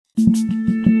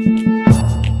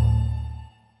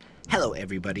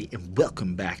everybody, and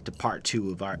welcome back to part 2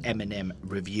 of our Eminem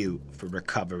review for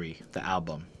Recovery, the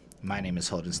album. My name is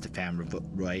Holden Stefan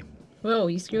Roy. Whoa,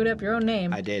 you screwed up your own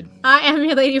name. I did. I am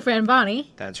your lady friend,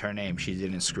 Bonnie. That's her name. She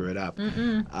didn't screw it up.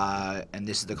 And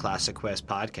this is the Classic Quest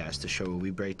podcast, the show where we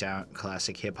break down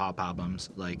classic hip-hop albums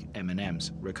like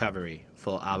Eminem's Recovery,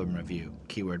 full album review,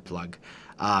 keyword plug.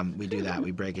 We do that. We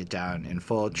break it down in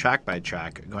full, track by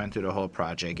track, going through the whole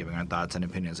project, giving our thoughts and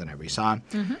opinions on every song.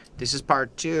 This is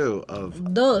part 2 of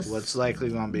what's likely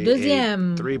going to be a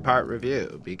 3-part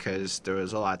review, because there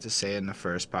was a lot to say in the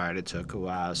first part. It took a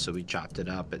while, so we chopped it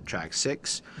up at track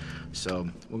 6. So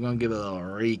we're going to give a little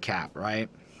recap, right?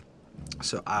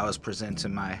 So I was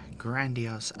presenting my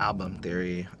grandiose album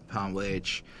theory, upon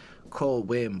which Cold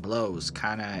Wind Blows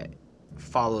kind of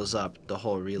follows up the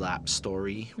whole Relapse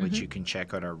story, which you can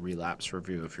check out our Relapse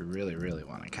review if you really, really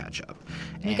want to catch up.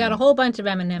 You got a whole bunch of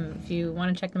Eminem if you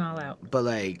want to check them all out. But,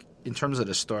 like, in terms of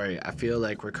the story, I feel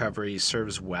like Recovery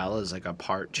serves well as, like, a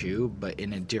part 2, but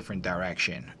in a different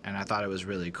direction. And I thought it was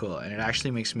really cool. And it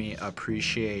actually makes me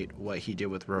appreciate what he did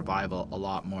with Revival a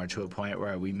lot more, to a point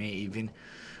where we may even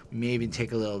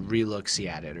take a little re-look-see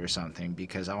at it or something,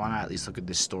 because I want to at least look at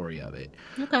the story of it.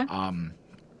 Okay.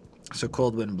 So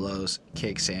Cold Wind Blows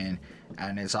kicks in,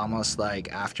 and it's almost like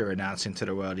after announcing to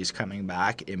the world he's coming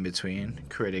back, in between,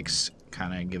 critics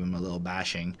kind of give him a little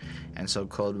bashing. And so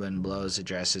Cold Wind Blows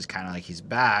addresses kind of like he's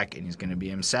back and he's going to be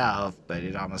himself, but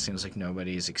it almost seems like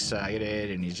nobody's excited,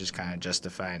 and he's just kind of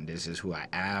justifying, this is who I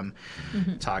am.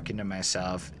 Talking to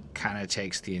myself kind of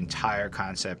takes the entire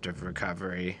concept of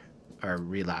Recovery, or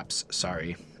Relapse,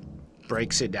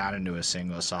 breaks it down into a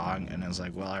single song, and it's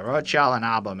like, well, I wrote y'all an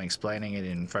album explaining it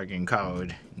in freaking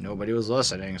code. Nobody was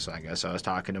listening, so I guess I was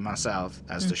talking to myself.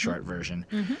 That's the short version.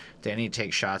 Then he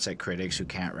takes shots at critics who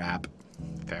can't rap.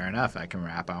 Fair enough, I can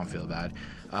rap, I don't feel bad.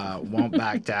 Won't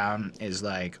Back Down is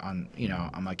like, I'm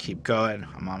gonna keep going.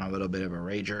 I'm on a little bit of a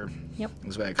rager. Yep.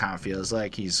 That's what it kind of feels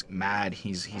like. He's mad,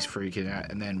 he's freaking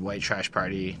out. And then White Trash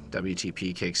Party,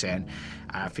 WTP, kicks in.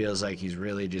 It feels like he's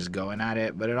really just going at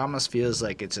it, but it almost feels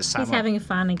like it's a He's having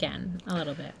fun again, a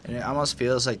little bit. And it almost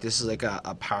feels like this is like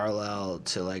a parallel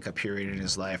to like a period in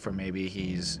his life where maybe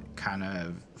he's kind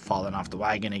of fallen off the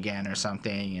wagon again or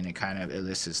something, and it kind of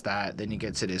elicits that. Then you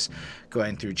get to this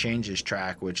Going Through Changes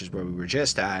track, which is where we were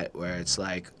just at, where it's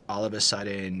like all of a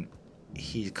sudden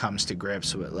he comes to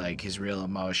grips with like his real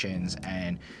emotions,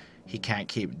 and he can't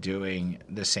keep doing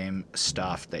the same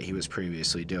stuff that he was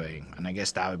previously doing. And I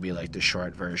guess that would be like the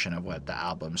short version of what the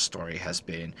album's story has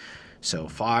been so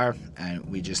far. And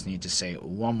we just need to say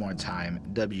one more time,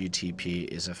 WTP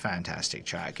is a fantastic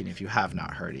track, and if you have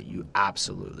not heard it, you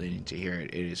absolutely need to hear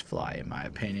it. It is fly, in my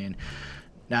opinion.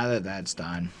 Now that that's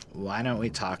done, why don't we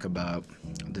talk about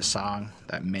the song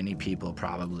that many people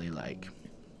probably like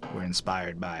were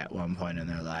inspired by at one point in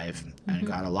their life, and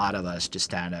got a lot of us to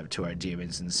stand up to our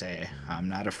demons and say, I'm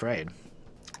not afraid.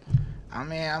 I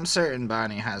mean, I'm certain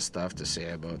Bonnie has stuff to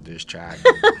say about this track.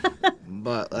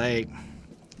 But, like,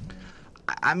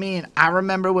 I mean, I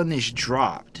remember when this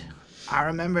dropped. I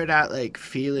remember that, like,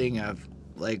 feeling of,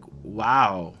 like,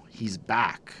 wow, he's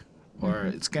back. Or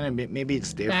it's going to be, maybe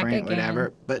it's different,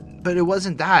 whatever. But it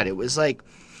wasn't that. It was, like,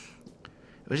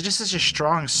 it was just such a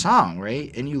strong song,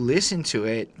 right? And you listen to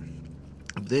it.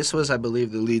 This was, I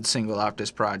believe, the lead single off this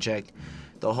project.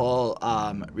 The whole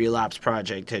Relapse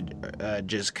project had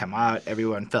just come out.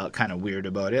 Everyone felt kind of weird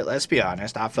about it. Let's be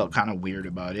honest. I felt kind of weird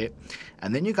about it.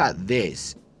 And then you got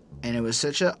this. And it was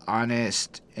such an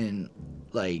honest and,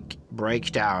 like,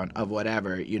 breakdown of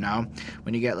whatever, you know?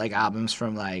 When you get, like, albums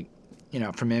from, like, you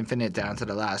know, from Infinite down to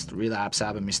the last Relapse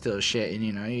album is still shit. And,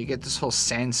 you know, you get this whole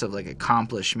sense of, like,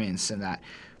 accomplishments and that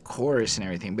chorus and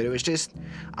everything. But it was just,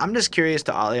 I'm just curious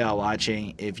to all y'all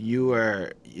watching if you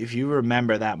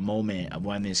remember that moment of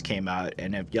when this came out,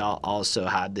 and if y'all also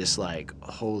had this, like,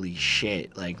 holy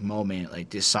shit, like, moment,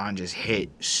 like, this song just hit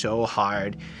so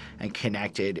hard and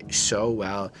connected so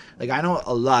well. Like, I know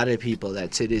a lot of people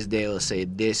that to this day will say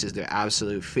this is their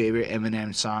absolute favorite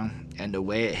Eminem song, and the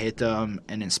way it hit them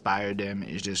and inspired them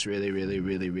is just really, really,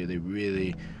 really, really,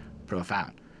 really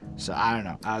profound. So I don't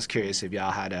know. I was curious if y'all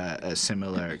had a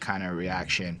similar kind of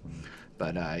reaction.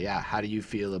 But, yeah, how do you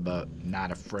feel about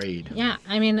Not Afraid? Yeah,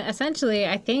 I mean, essentially,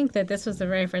 I think that this was the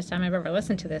very first time I've ever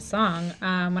listened to this song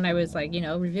when I was, like, you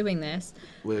know, reviewing this.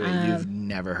 Wait, you've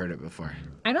never heard it before?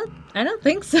 I don't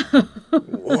think so.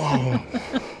 Whoa.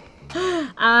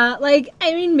 Like,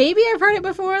 I mean, maybe I've heard it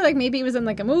before. Like, maybe it was in,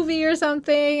 like, a movie or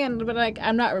something, but, like,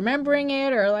 I'm not remembering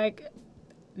it, or, like,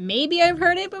 maybe I've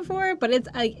heard it before, but it's,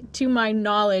 to my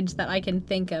knowledge that I can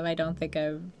think of, I don't think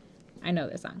I know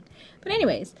this song. But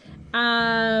anyways,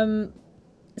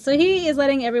 So he is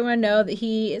letting everyone know that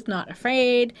he is not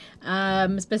afraid,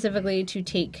 specifically to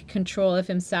take control of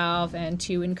himself and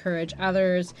to encourage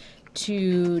others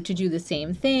to do the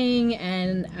same thing.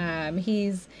 And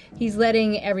he's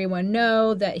letting everyone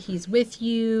know that he's with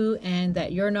you and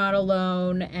that you're not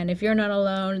alone. And if you're not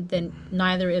alone, then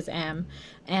neither is M.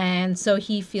 And so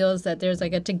he feels that there's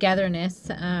like a togetherness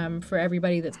for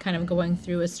everybody that's kind of going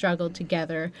through a struggle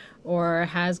together or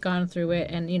has gone through it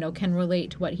and, you know, can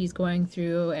relate to what he's going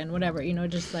through and whatever, you know,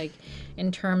 just like in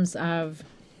terms of,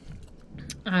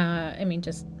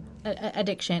 just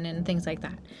addiction and things like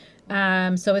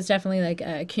that. So it's definitely like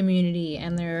a community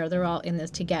and they're all in this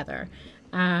together.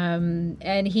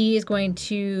 And he is going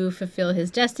to fulfill his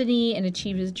destiny and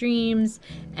achieve his dreams,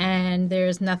 and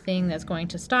there's nothing that's going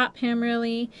to stop him,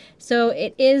 really. So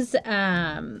it is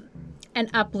an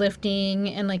uplifting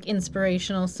and like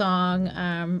inspirational song,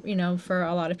 for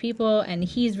a lot of people, and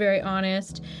he's very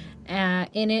honest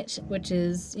in it, which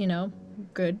is,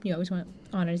 good. You always want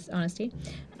honesty.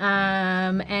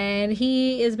 And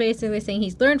he is basically saying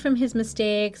he's learned from his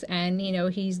mistakes and,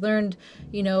 he's learned,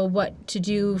 what to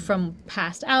do from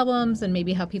past albums and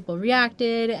maybe how people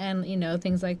reacted and,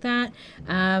 things like that.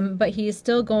 But he is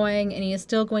still going and he is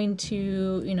still going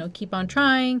to, keep on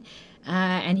trying.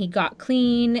 And he got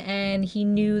clean and he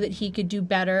knew that he could do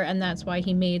better. And that's why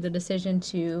he made the decision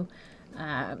to,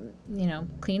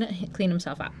 clean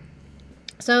himself up.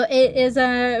 So it is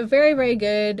a very, very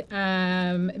good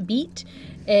beat.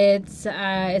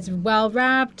 It's well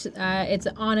wrapped. It's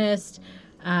an honest,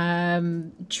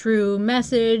 true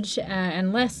message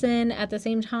and lesson at the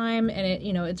same time, and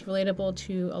it's relatable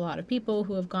to a lot of people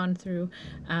who have gone through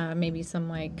maybe some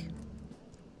like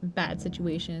bad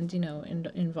situations,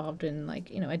 involved in like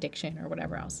addiction or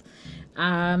whatever else.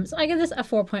 So I give this a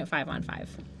 4.5 on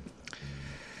 5.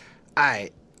 I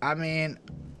mean,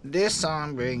 this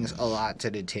song brings a lot to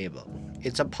the table.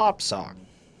 It's a pop song,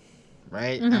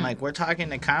 right? Mm-hmm. And like we're talking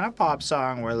the kind of pop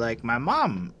song where like my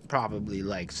mom probably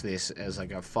likes this as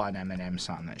like a fun Eminem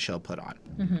song that she'll put on.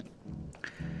 Mm-hmm.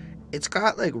 It's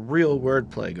got like real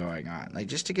wordplay going on. Like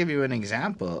just to give you an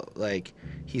example, like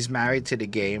he's married to the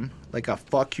game. Like a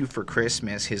fuck you for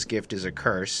Christmas, his gift is a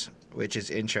curse. Which is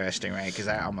interesting, right? Because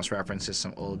that almost references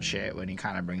some old shit when he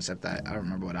kind of brings up that, I don't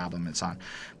remember what album it's on.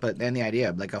 But then the idea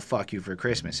of like a fuck you for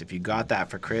Christmas. If you got that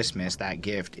for Christmas, that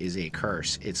gift is a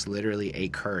curse. It's literally a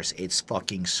curse. It's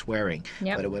fucking swearing.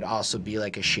 Yep. But it would also be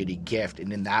like a shitty gift.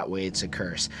 And in that way, it's a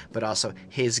curse. But also,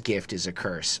 his gift is a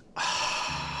curse.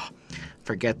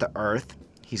 Forget the earth.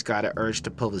 He's got an urge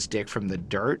to pull his dick from the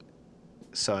dirt.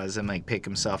 So as in like pick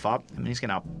himself up, I mean he's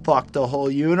gonna fuck the whole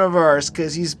universe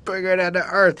because he's bigger than the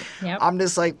earth. Yep. I'm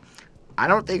just like, I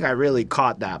don't think I really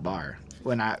caught that bar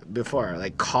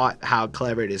caught how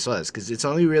clever this was, because it's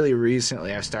only really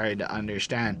recently I've started to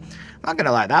understand. I'm not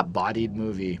gonna lie, that Bodied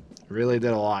movie really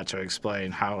did a lot to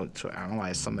explain how to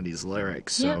analyze some of these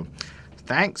lyrics. So Yep.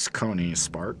 Thanks, Coney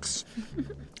Sparks.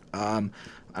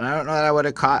 And I don't know that I would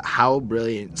have caught how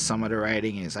brilliant some of the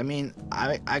writing is. I mean,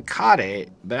 I caught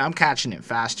it, but I'm catching it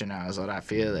faster now is what I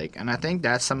feel like. And I think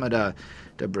that's some of the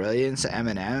brilliance of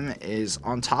Eminem is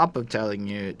on top of telling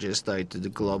you just like the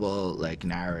global like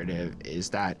narrative is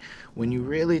that when you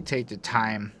really take the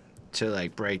time to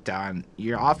like break down,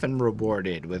 you're often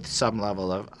rewarded with some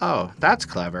level of, oh, that's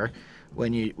clever.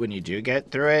 When you do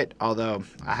get through it, although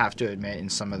I have to admit in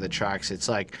some of the tracks it's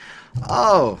like,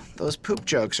 oh, those poop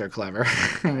jokes are clever.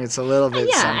 And it's a little bit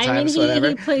sometimes whatever.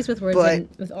 He plays with words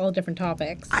with all different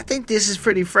topics. I think this is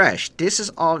pretty fresh. This is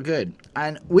all good.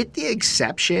 And with the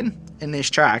exception in this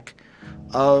track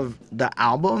of the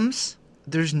albums,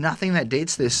 there's nothing that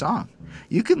dates this song.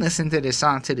 You can listen to this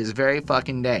song to this very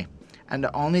fucking day. And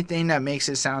the only thing that makes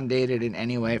it sound dated in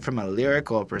any way from a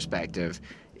lyrical perspective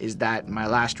is that My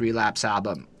Last Relapse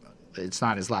album, it's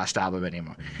not his last album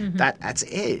anymore. Mm-hmm. That's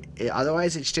it.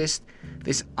 Otherwise, it's just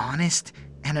this honest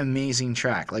and amazing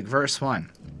track. Like verse 1.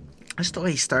 That's the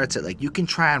way he starts it. Like, you can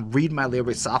try and read my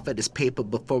lyrics off of this paper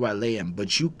before I lay them,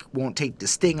 but you won't take the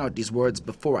sting out these words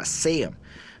before I say them.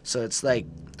 So it's like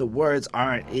the words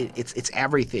aren't, it's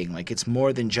everything. Like, it's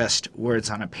more than just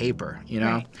words on a paper,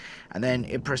 Right. And then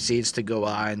it proceeds to go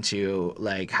on to,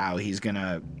 like, how he's going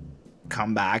to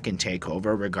come back and take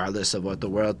over regardless of what the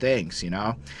world thinks,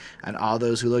 And all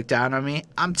those who look down on me,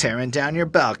 I'm tearing down your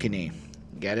balcony.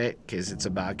 Get it? Because it's a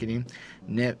balcony.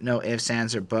 No ifs,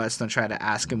 ands, or buts. Don't try to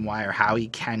ask him why or how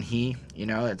can he.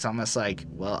 It's almost like,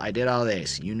 well, I did all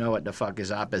this. You know what the fuck is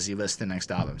up as he lists the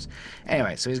next albums.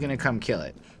 Anyway, so he's going to come kill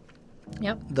it.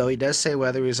 Yep. Though he does say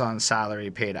whether he's on salary,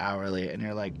 paid hourly, and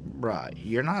you're like, bruh,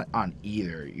 you're not on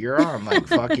either. You're on like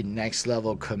fucking next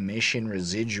level commission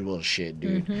residual shit,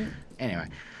 dude. Anyway,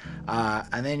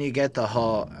 and then you get the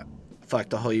whole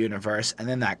universe, and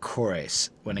then that chorus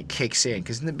when it kicks in,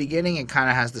 because in the beginning it kind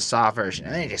of has the soft version,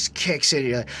 and then it just kicks in.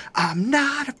 You're like, I'm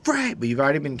not afraid, but you've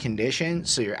already been conditioned,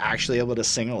 so you're actually able to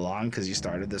sing along because you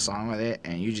started the song with it,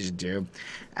 and you just do.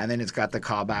 And then it's got the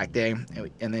callback thing,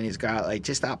 and then he's got like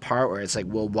just that part where it's like,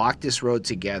 we'll walk this road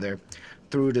together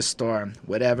through the storm,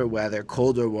 whatever weather,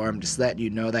 cold or warm, just letting you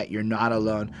know that you're not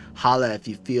alone. Holla if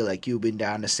you feel like you've been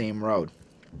down the same road.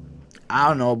 I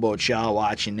don't know about y'all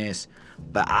watching this,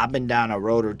 but I've been down a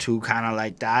road or two kind of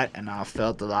like that, and I've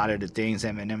felt a lot of the things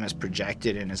Eminem has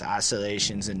projected in his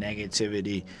oscillations and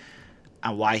negativity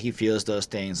and why he feels those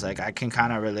things. Like, I can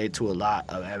kind of relate to a lot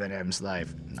of Eminem's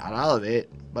life. Not all of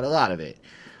it, but a lot of it.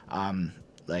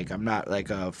 Like, I'm not like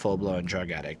a full-blown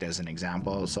drug addict as an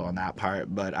example, so on that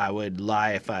part, but I would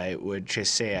lie if I would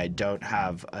just say I don't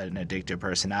have an addictive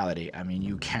personality. I mean,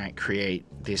 you can't create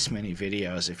this many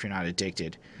videos if you're not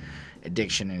addicted.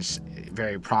 Addiction is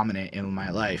very prominent in my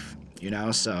life, you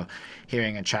know, so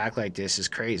hearing a track like this is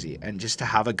crazy. And just to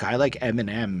have a guy like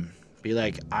Eminem be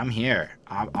like, I'm here,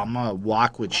 I'm gonna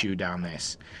walk with you down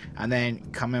this, and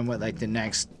then come in with like the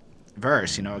next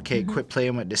verse, you know, okay, quit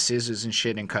playing with the scissors and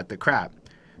shit and cut the crap.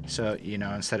 So, you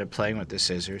know, instead of playing with the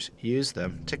scissors, use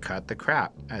them to cut the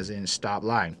crap, as in stop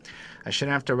lying. I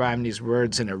shouldn't have to rhyme these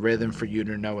words in a rhythm for you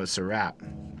to know it's a rap.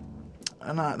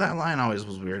 And that line always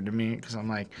was weird to me, because I'm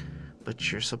like,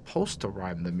 but you're supposed to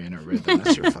rhyme them in a rhythm.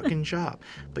 That's your fucking job.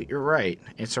 But you're right.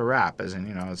 It's a rap, as in,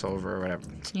 you know, it's over or whatever.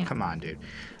 Yeah. Come on, dude.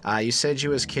 You said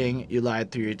you was king. You lied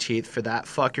through your teeth. For that,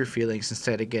 fuck your feelings.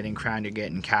 Instead of getting crowned, you're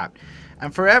getting capped.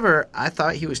 And forever, I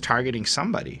thought he was targeting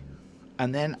somebody.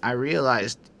 And then I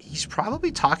realized he's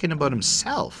probably talking about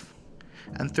himself.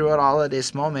 And throughout all of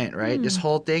this moment, right, this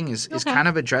whole thing is kind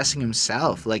of addressing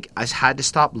himself. Like, I had to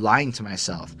stop lying to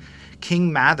myself.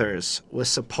 King Mathers was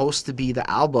supposed to be the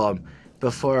album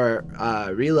before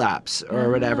Relapse or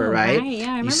whatever, right? Yeah, I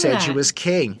remember you said that. you was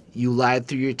king. You lied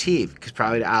through your teeth because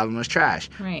probably the album was trash.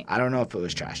 Right. I don't know if it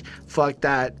was trash. Fuck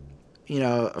that. You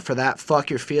know, for that, fuck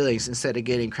your feelings. Instead of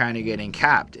getting crowned, you're getting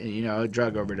capped. And, you know,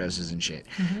 drug overdoses and shit.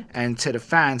 And to the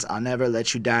fans, I'll never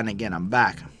let you down again. I'm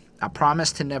back. I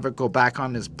promise to never go back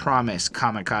on this promise,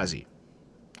 kamikaze.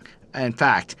 In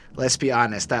fact, let's be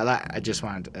honest, that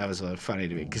was a little funny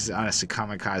to me, because honestly,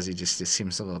 kamikaze just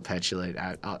seems a little petulant.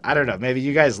 I don't know, maybe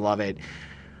you guys love it.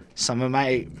 Some of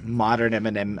my modern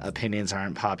Eminem opinions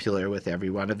aren't popular with every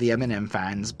one of the Eminem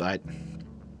fans, but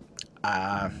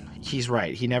he's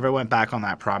right. He never went back on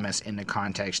that promise in the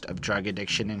context of drug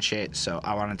addiction and shit, so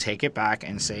I want to take it back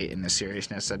and say in the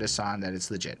seriousness of the song that it's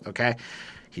legit, okay?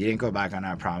 He didn't go back on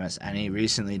that promise, and he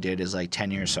recently did his, like,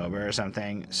 10 years sober or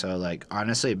something. So, like,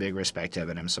 honestly, big respect to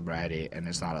Eminem's sobriety, and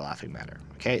it's not a laughing matter.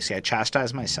 Okay, see, I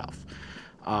chastise myself.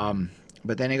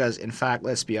 But then he goes, in fact,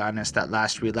 let's be honest, that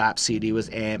last Relapse CD was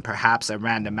in perhaps a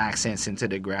random accents into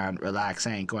the ground. Relax,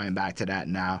 I ain't going back to that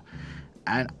now.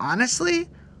 And honestly,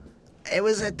 it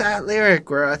was at that lyric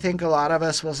where I think a lot of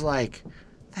us was like,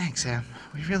 thanks, Em.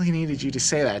 We really needed you to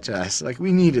say that to us. Like,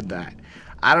 we needed that.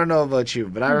 I don't know about you,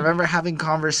 but I remember having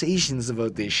conversations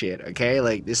about this shit, okay?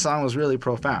 Like, this song was really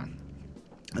profound.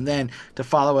 And then to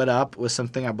follow it up with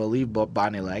something I believe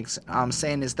Bonnie likes, I'm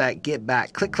saying is that get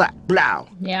back, click, clap, blow.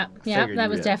 Yeah, that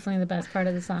was definitely the best part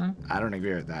of the song. I don't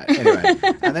agree with that.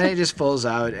 Anyway, and then it just pulls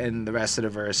out, and the rest of the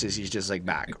verses, he's just like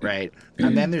back, right?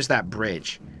 And then there's that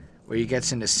bridge where he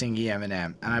gets into singy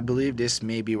Eminem. And I believe this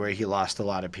may be where he lost a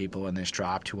lot of people in this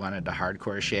drop who wanted the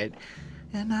hardcore shit.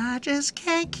 And I just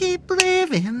can't keep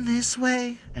living this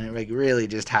way. And it like really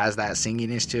just has that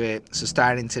singiness to it. So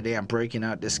starting today, I'm breaking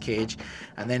out this cage.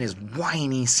 And then his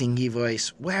whiny, singy voice,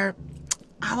 where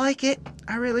I like it.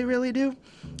 I really, really do.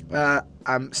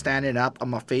 I'm standing up.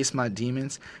 I'm going to face my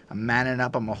demons. I'm manning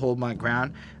up. I'm going to hold my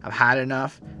ground. I've had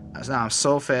enough. I'm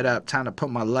so fed up. Time to put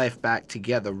my life back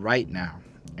together right now.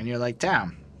 And you're like,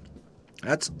 damn.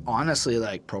 That's honestly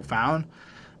like profound,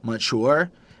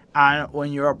 mature. And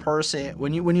when you're a person,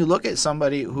 when you look at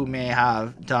somebody who may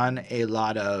have done a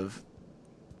lot of,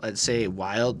 let's say,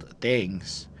 wild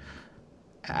things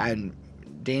and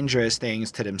dangerous things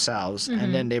to themselves,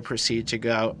 and then they proceed to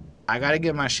go, I gotta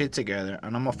get my shit together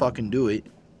and I'm gonna fucking do it,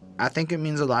 I think it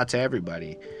means a lot to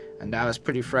everybody. And that was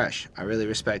pretty fresh. I really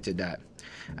respected that.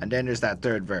 And then there's that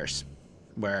third verse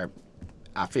where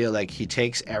I feel like he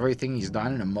takes everything he's done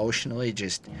and emotionally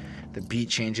just the beat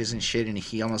changes and shit, and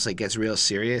he almost like gets real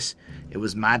serious. It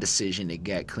was my decision to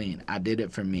get clean. I did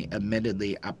it for me.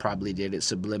 Admittedly, I probably did it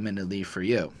subliminally for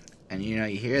you. And, you know,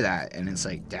 you hear that, and it's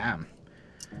like, damn,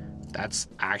 that's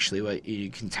actually what you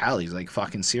can tell. He's like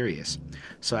fucking serious.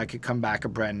 So I could come back a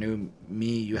brand new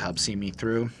me. You help see me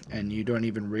through, and you don't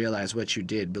even realize what you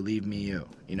did. Believe me,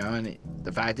 you know. And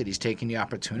the fact that he's taking the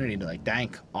opportunity to like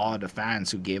thank all the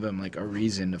fans who gave him like a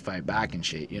reason to fight back and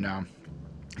shit, you know.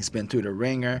 He's been through the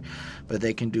ringer, but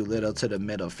they can do little to the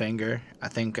middle finger. I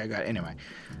think I got anyway.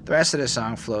 The rest of the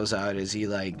song flows out as he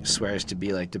like swears to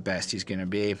be like the best he's gonna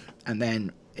be, and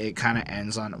then it kind of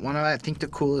ends on one of, I think, the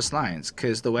coolest lines,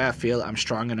 because the way I feel, I'm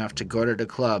strong enough to go to the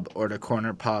club or the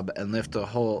corner pub and lift the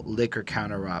whole liquor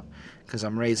counter up, because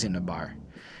I'm raising the bar.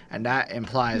 And that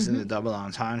implies in the double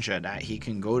entendre that he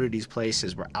can go to these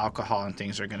places where alcohol and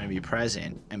things are going to be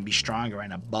present and be stronger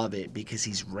and above it, because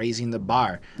he's raising the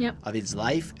bar of his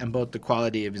life and both the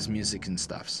quality of his music and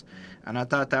stuffs. And I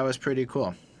thought that was pretty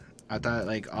cool. I thought,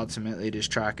 like, ultimately this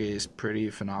track is pretty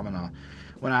phenomenal.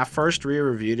 When I first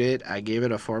re-reviewed it, I gave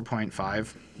it a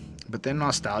 4.5, but then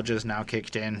nostalgia's now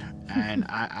kicked in, and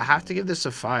I have to give this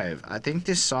a 5. I think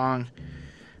this song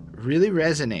really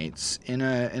resonates in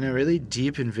a really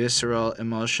deep and visceral,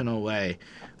 emotional way,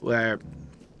 where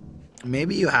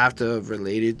maybe you have to have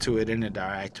related to it in a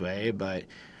direct way, but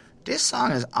this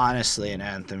song is honestly an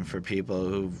anthem for people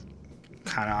who've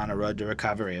kind of on a road to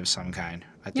recovery of some kind.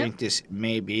 I think this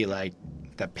may be like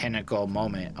the pinnacle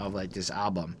moment of like this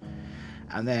album.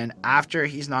 And then after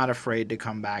he's not afraid to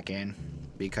come back in,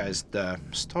 because the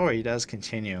story does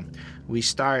continue, we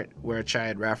start where I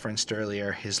had referenced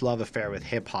earlier, his love affair with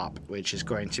hip-hop, which is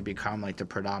going to become like the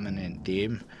predominant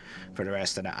theme for the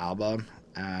rest of the album.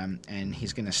 And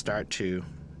he's going to start to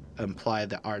imply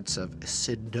the arts of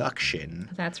seduction.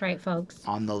 That's right, folks.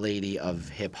 On the lady of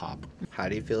hip-hop. How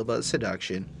do you feel about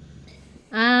seduction?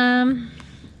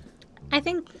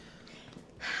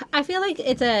 I feel like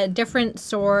it's a different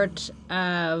sort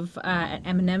of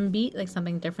Eminem beat, like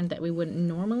something different that we wouldn't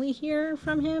normally hear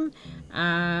from him.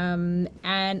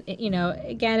 And you know,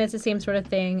 again, it's the same sort of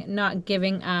thing. Not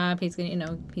giving up. He's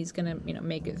gonna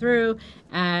make it through.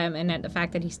 And that the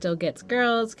fact that he still gets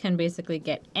girls, can basically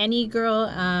get any girl.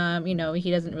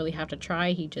 He doesn't really have to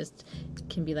try. He just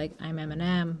can be like, I'm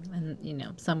Eminem,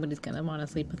 and somebody's gonna want to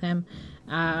sleep with him.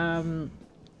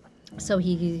 So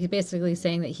he's basically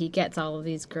saying that he gets all of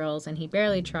these girls and he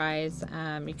barely tries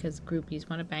because groupies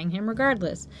want to bang him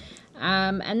regardless.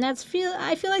 And I feel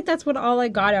like that's what all I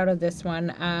got out of this one.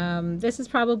 This is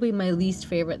probably my least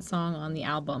favorite song on the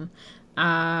album.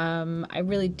 I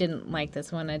really didn't like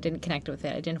this one. I didn't connect with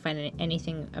it. I didn't find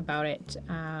anything about it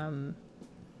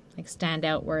like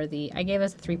standout worthy. I gave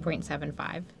us a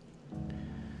 3.75.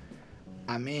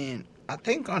 I mean, I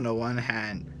think on the one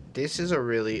hand, this is a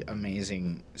really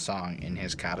amazing song in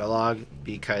his catalog,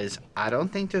 because I don't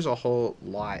think there's a whole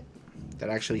lot that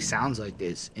actually sounds like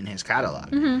this in his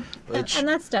catalog. Mm-hmm. And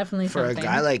that's definitely for something. A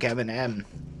guy like Eminem,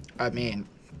 I mean,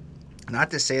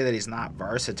 not to say that he's not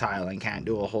versatile and can't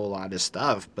do a whole lot of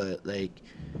stuff, but like,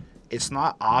 it's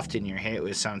not often you're hit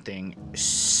with something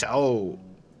so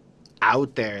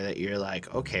out there that you're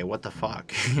like, okay, what the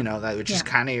fuck? Which is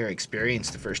kind of your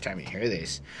experience the first time you hear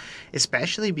this,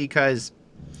 especially because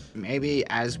maybe,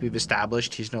 as we've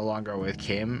established, he's no longer with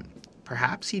Kim.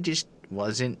 Perhaps he just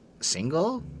wasn't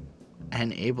single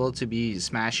and able to be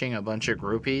smashing a bunch of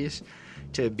groupies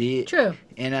to be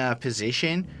in a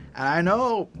position. And I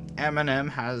know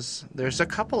Eminem there's a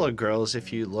couple of girls,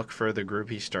 if you look for the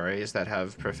groupie stories, that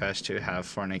have professed to have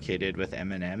fornicated with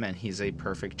Eminem, and he's a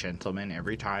perfect gentleman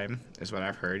every time, is what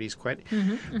I've heard. He's quite,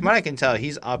 from what I can tell,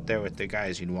 he's up there with the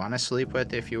guys you'd want to sleep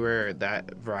with if you were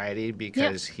that variety,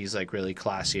 because he's like really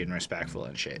classy and respectful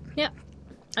and shit. Yep.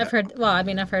 I've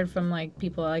heard from like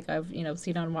people, like I've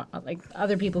seen on like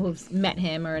other people who've met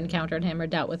him or encountered him or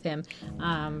dealt with him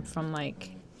from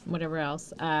like whatever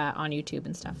else on YouTube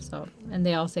and stuff. So, and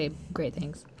they all say great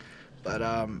things.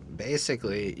 But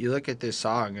basically, you look at this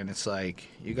song and it's like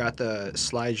you got the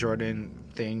Sly Jordan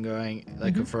thing going,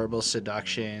 like a verbal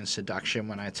seduction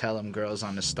when I tell him girls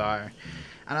on the star.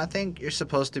 And I think you're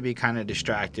supposed to be kind of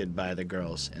distracted by the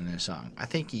girls in this song. I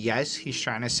think, yes, he's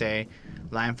trying to say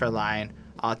line for line,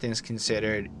 all things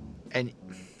considered, and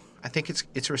I think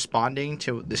it's responding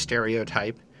to the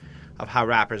stereotype of how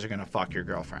rappers are going to fuck your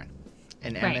girlfriend.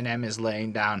 And Eminem is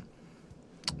laying down,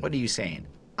 what are you saying?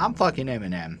 I'm fucking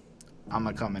Eminem. I'm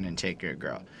going to come in and take your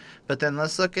girl. But then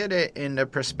let's look at it in the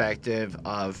perspective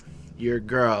of your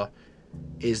girl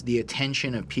is the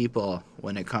attention of people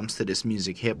when it comes to this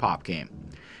music hip-hop game.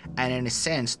 And in a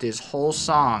sense, this whole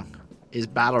song is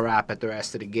battle rap at the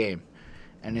rest of the game.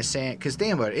 And it's saying, because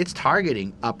think about it, it's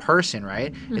targeting a person,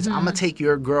 right? It's, I'm going to take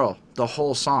your girl, the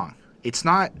whole song. It's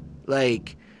not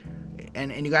like,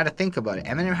 and you got to think about it.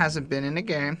 Eminem hasn't been in the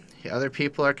game. Other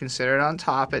people are considered on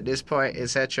top at this point,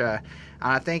 etc.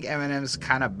 And I think Eminem's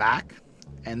kind of back,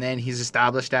 and then he's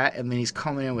established that, and then he's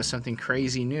coming in with something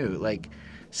crazy new, like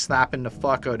slapping the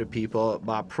fuck out of people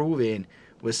by proving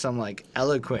with some like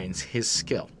eloquence his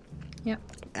skill. Yep.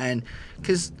 And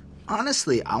because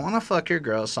honestly, I Want to Fuck Your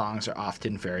Girl songs are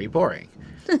often very boring,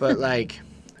 but like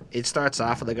it starts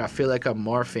off with like I feel like I'm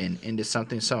morphing into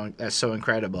something that's so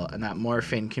incredible, and that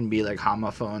morphine can be like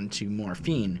homophone to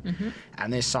morphine,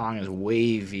 and this song is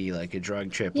wavy like a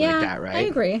drug trip like that, right? I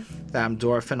agree. That I'm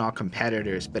dwarfing all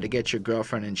competitors, but to get your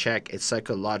girlfriend in check, it's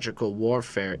psychological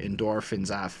warfare.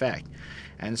 Endorphins I affect,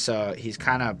 and so he's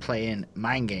kind of playing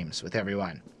mind games with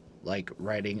everyone, like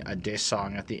writing a diss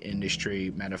song at the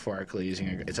industry, metaphorically using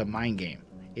it's a mind game.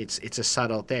 It's a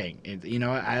subtle thing.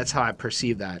 That's how I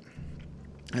perceive that.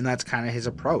 And that's kind of his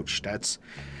approach.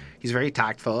 He's very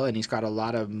tactful, and he's got a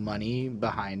lot of money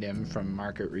behind him from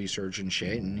market research and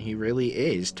shit, and he really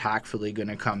is tactfully going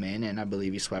to come in, and I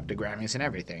believe he swept the Grammys and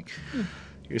everything.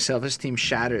 Your self-esteem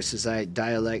shatters as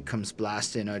dialect comes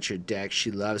blasting out your deck.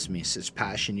 She loves me, such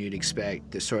passion you'd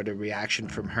expect, the sort of reaction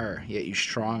from her, yet you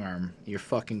strong-arm. You're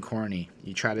fucking corny.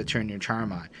 You try to turn your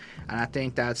charm on. And I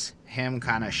think that's him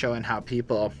kind of showing how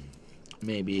people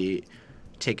maybe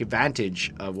take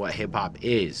advantage of what hip-hop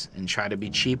is and try to be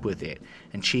cheap with it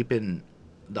and cheapen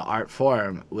the art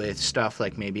form with stuff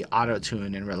like maybe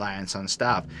auto-tune and reliance on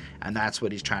stuff, and that's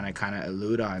what he's trying to kind of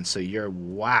allude on. So you're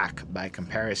whack by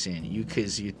comparison,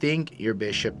 because you think you're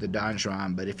Bishop the Don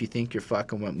Juan, but if you think you're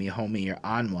fucking with me, homie, you're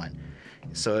on one.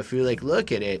 So if you like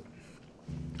look at it,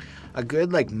 a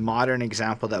good like modern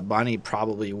example that Bonnie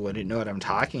probably wouldn't know what I'm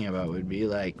talking about would be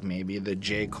like maybe the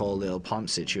J. Cole Lil Pump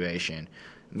situation.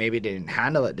 Maybe they didn't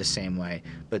handle it the same way,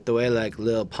 but the way like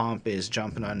Lil Pump is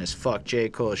jumping on this fuck J.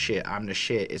 Cole shit, I'm the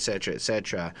shit, etc.,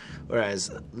 etc.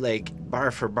 Whereas like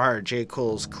bar for bar, J.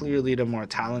 Cole's clearly the more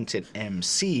talented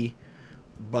MC.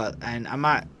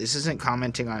 And this isn't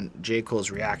commenting on J. Cole's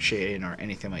reaction or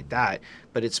anything like that,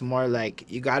 but it's more like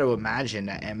you got to imagine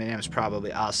that Eminem's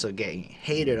probably also getting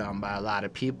hated on by a lot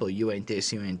of people. You ain't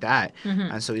this, you ain't that.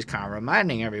 And so he's kind of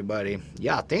reminding everybody,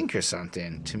 y'all think you're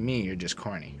something. To me, you're just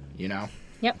corny, you know?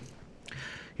 Yep.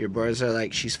 Your boys are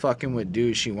like, she's fucking with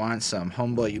dudes, she wants some.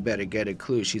 Homeboy, you better get a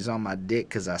clue. She's on my dick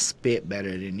because I spit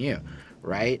better than you,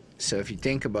 right? So if you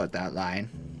think about that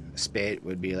line, spit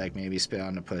would be like maybe spit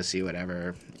on the pussy,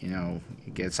 whatever,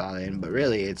 it gets all in. But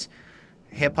really, it's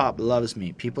hip-hop loves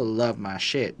me. People love my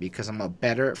shit because I'm a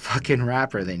better fucking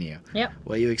rapper than you. Yep.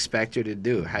 What you expect her to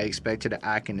do? How you expect her to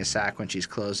act in the sack when she's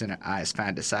closing her eyes,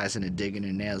 fantasizing and digging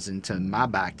her nails into my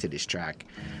back to this track?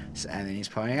 And then he's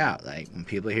pointing out, like, when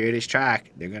people hear this track,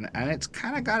 they're gonna, and it's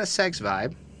kind of got a sex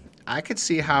vibe. I could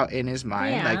see how in his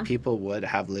mind, like, people would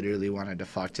have literally wanted to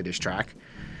fuck to this track.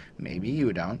 Maybe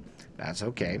you don't. That's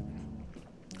okay.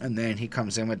 And then he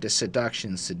comes in with the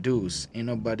seduction, seduce. Ain't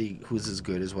nobody who's as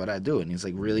good as what I do. And he's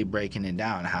like really breaking it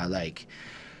down how like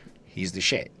he's the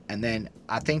shit. And then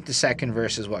I think the second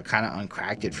verse is what kind of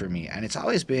uncracked it for me. And it's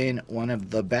always been one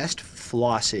of the best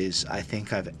flosses I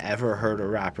think I've ever heard a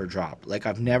rapper drop. Like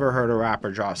I've never heard a rapper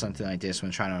drop something like this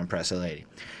when trying to impress a lady.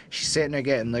 She's sitting there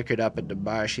getting liquored up at the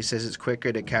bar. She says it's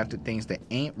quicker to count the things that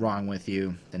ain't wrong with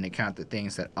you than to count the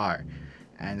things that are.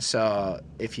 And so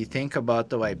if you think about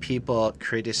the way people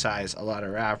criticize a lot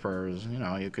of rappers,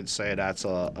 you could say that's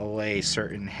a way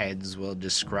certain heads will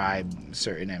describe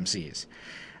certain MCs.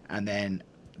 And then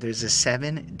there's a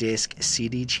 7-disc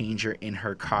CD changer in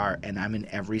her car, and I'm in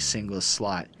every single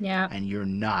slot. Yeah. And you're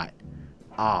not.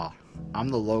 I'm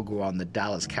the logo on the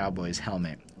Dallas Cowboys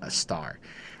helmet, a star.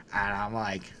 And I'm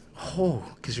like,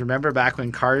 because remember back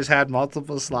when cars had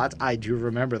multiple slots? I do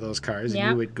remember those cars. Yeah.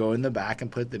 You would go in the back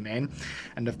and put them in.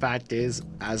 And the fact is,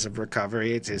 as of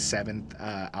Recovery, it's his 7th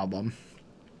album.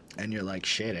 And you're like,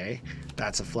 shit, eh?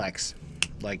 That's a flex.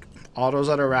 Like, all those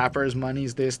other rappers,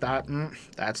 money's this, that,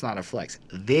 that's not a flex.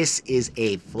 This is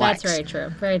a flex. That's very true.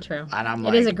 Very true. And I'm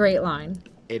it is a great line.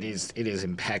 It is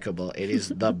impeccable. It is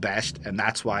the best, and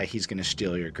that's why he's going to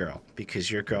steal your girl,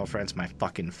 because your girlfriend's my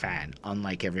fucking fan,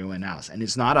 unlike everyone else. And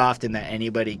it's not often that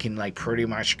anybody can, like, pretty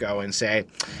much go and say,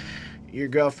 your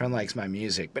girlfriend likes my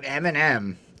music. But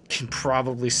Eminem can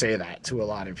probably say that to a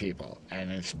lot of people,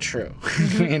 and it's true,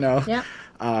 Yeah.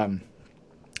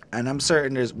 And I'm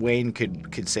certain Wayne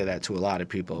could say that to a lot of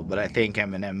people, but I think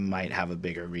Eminem might have a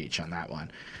bigger reach on that one.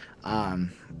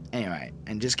 Anyway,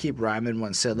 and just keep rhyming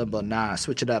one syllable.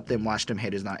 Switch it up, then watch them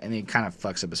haters not. And he kind of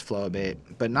fucks up his flow a bit,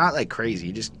 but not like crazy.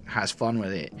 He just has fun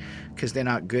with it because they're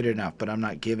not good enough, but I'm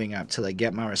not giving up till I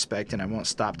get my respect, and I won't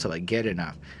stop till I get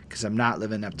enough because I'm not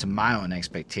living up to my own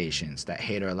expectations. That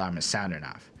hater alarm is sound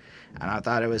enough. And I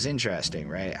thought it was interesting,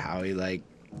 right? How he like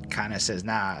kind of says,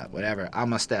 nah, whatever, I'm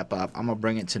gonna step up, I'm gonna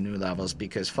bring it to new levels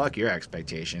because fuck your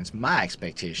expectations, my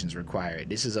expectations require it.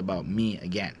 This is about me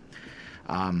again.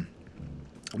 And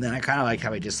then I kind of like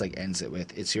how he just like ends it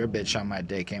with, it's your bitch on my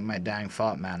dick, ain't my dang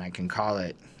fault, man, I can call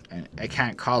it, and I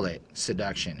can't call it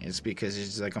seduction. It's because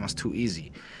it's like almost too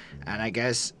easy. And I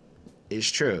guess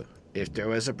it's true. If there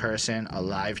was a person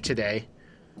alive today,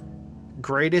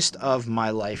 greatest of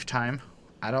my lifetime,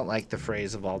 I don't like the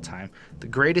phrase of all time, the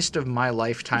greatest of my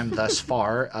lifetime thus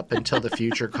far, up until the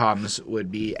future comes,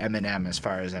 would be Eminem as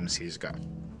far as MCs go.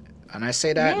 And I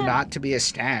say that not to be a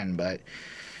stan, but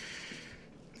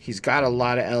he's got a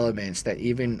lot of elements that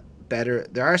even better.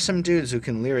 There are some dudes who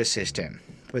can lyricist him,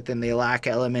 but then they lack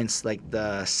elements like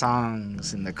the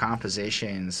songs and the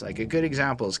compositions. Like a good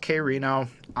example is K Reno.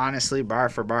 Honestly, bar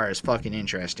for bar is fucking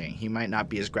interesting. He might not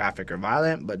be as graphic or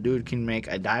violent, but dude can make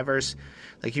a diverse.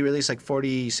 Like he released like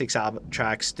 46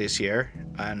 tracks this year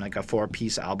on like a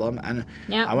 4-piece album, and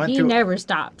he never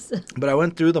stops. But I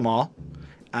went through them all,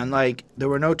 and like there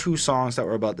were no 2 songs that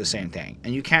were about the same thing,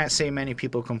 and you can't say many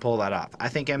people can pull that off. I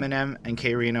think Eminem and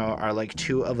K Reno are like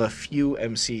 2 of a few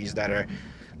MCs that are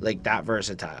like that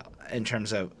versatile in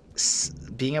terms of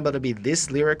being able to be this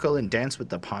lyrical and dense with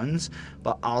the puns,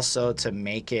 but also to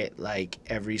make it like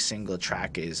every single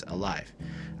track is alive.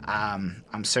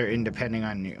 I'm certain, depending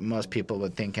on most people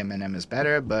would think Eminem is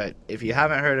better, but if you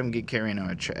haven't heard him, give K Reno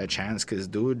a chance, because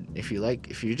dude, if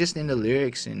you're just into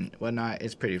lyrics and whatnot,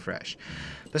 it's pretty fresh.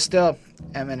 But still,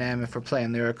 Eminem, if we're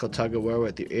playing lyrical tug of war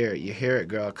with your ear, you hear it,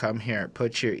 girl, come here,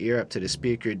 put your ear up to the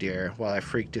speaker, dear, while I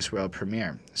freak this world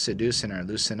premiere, seducing her,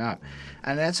 loosen up.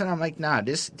 And that's when I'm like, nah,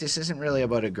 this isn't really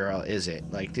about a girl, is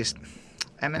it? Like this,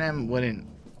 Eminem wouldn't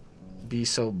be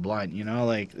so blunt, you know,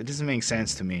 like it doesn't make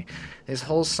sense to me. His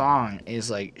whole song is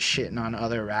like shitting on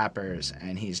other rappers,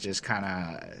 and he's just kind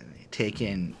of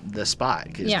taking the spot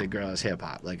because the girl is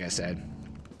hip-hop, like I said.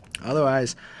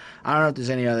 Otherwise, I don't know if there's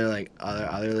any other like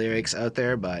other lyrics out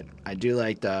there, but I do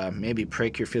like the maybe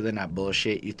prick, you're feeling that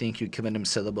bullshit, you think you commit them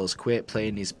syllables, quit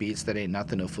playing these beats that ain't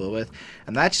nothing to fool with.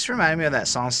 And that just reminded me of that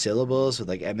song Syllables with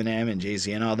like Eminem and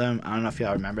Jay-Z and all them. I don't know if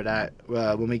y'all remember that.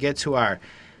 When we get to our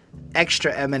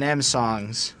extra Eminem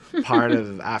songs part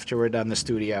of after we're done the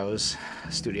studio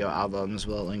albums,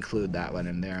 we'll include that one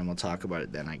in there and we'll talk about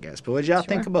it then, I guess. But what y'all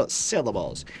think about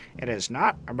Syllables? It is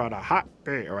not about a hot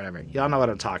beat or whatever. Y'all know what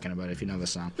I'm talking about if you know the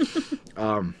song.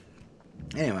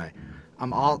 Anyway,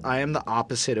 I am the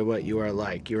opposite of what you are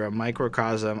like. You're a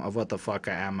microcosm of what the fuck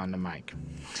I am on the mic.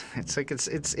 It's like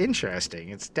it's interesting.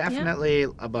 It's definitely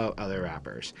about other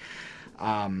rappers.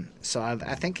 So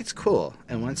I think it's cool.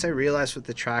 And once I realized what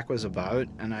the track was about,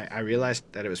 and I realized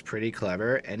that it was pretty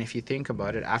clever, and if you think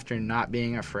about it, after not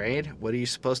being afraid, what are you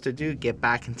supposed to do? Get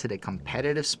back into the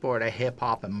competitive sport of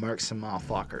hip-hop and murk some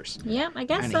motherfuckers. Yeah, I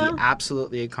guess and so. And he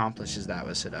absolutely accomplishes that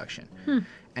with Seduction.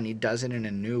 And he does it in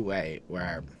a new way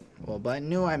where, well, by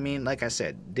new I mean, like I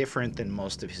said, different than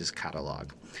most of his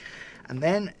catalog. And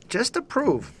then, just to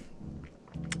prove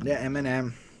that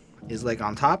Eminem is like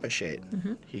on top of shit,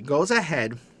 he goes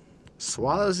ahead,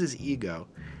 swallows his ego,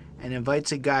 and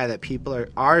invites a guy that people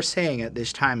are saying at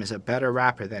this time is a better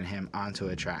rapper than him onto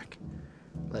a track.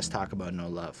 Let's talk about No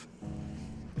Love.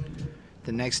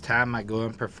 The next time I go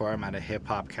and perform at a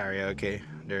hip-hop karaoke,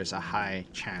 there's a high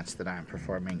chance that I'm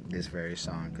performing this very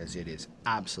song because it is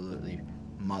absolutely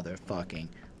motherfucking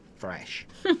fresh.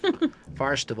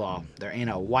 First of all, there ain't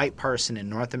a white person in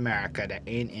North America that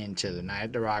ain't into the Night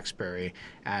at the Roxbury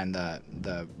and the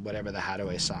whatever the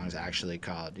Hathaway song's actually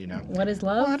called, you know. What is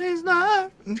love? What is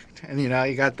love? And you know,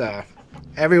 you got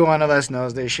every one of us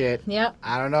knows this shit. Yep.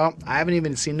 I don't know. I haven't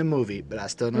even seen the movie, but I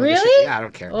still know really? this shit. Yeah, I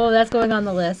don't care. Oh, that's going on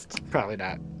the list. Probably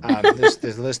not.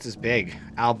 This list is big.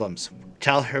 Albums.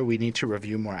 Tell her we need to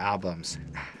review more albums.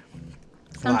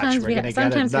 Sometimes we get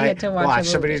to watch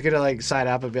somebody's gonna like sign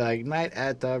up and be like, Night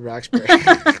at the Roxbury.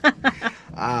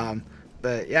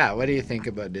 But yeah, what do you think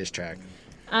about this track?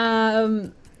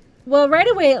 Well, right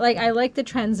away, like I like the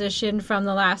transition from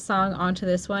the last song onto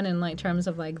this one in like terms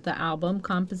of like the album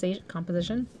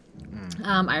composition.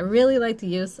 I really like the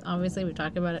use, obviously we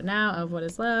talked about it now, of What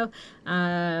is Love,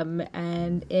 and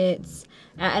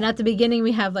at the beginning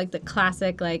we have like the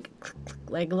classic like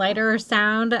lighter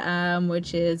sound,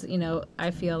 which is, you know,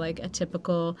 I feel like a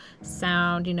typical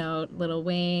sound, you know, Lil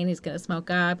Wayne, he's gonna smoke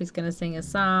up, he's gonna sing a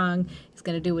song, he's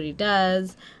gonna do what he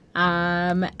does,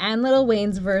 and Lil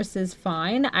Wayne's verse is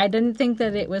fine. I didn't think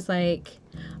that it was like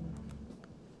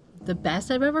the best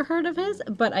I've ever heard of his,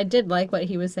 but I did like what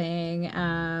he was saying,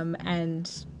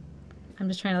 and I'm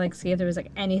just trying to like see if there was like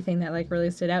anything that like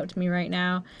really stood out to me right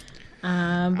now.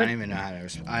 I But don't even know how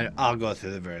to. I'll go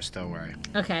through the verse. Don't worry.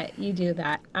 okay, you do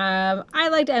that. I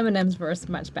liked Eminem's verse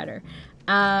much better.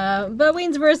 But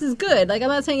Wayne's verse is good. Like, I'm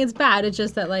not saying it's bad. It's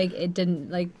just that, like, it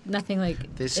didn't, like, nothing,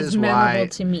 like, This is is memorable why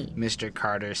to me. Mr.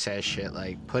 Carter says shit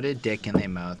like, "Put a dick in their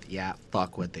mouth." Yeah,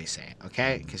 fuck what they say.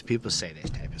 Okay, because people say this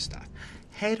type of stuff.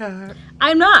 Hater.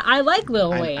 I'm not. I like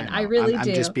Lil Wayne. know. I really I'm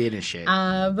do. just being a shit.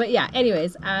 But yeah,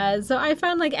 anyways, so I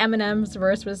found, like, Eminem's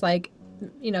verse was, like,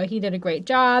 you know, he did a great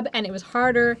job, and it was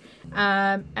harder.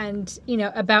 And, you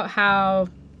know, about how,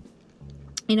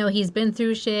 you know, he's been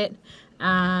through shit.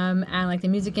 And like the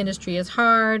music industry is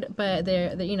hard, but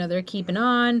they're keeping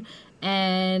on,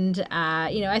 and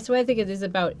you know, so I think it is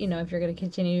about, you know, if you're going to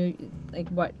continue like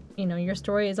what, you know, your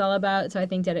story is all about. So I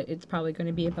think that it's probably going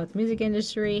to be about the music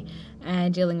industry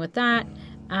and dealing with that.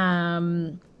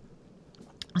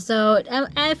 So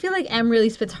I feel like M really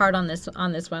spits hard on this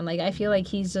one. Like, I feel like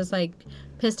he's just like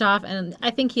pissed off, and I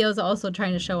think he was also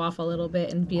trying to show off a little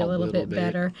bit and be a little bit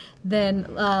better than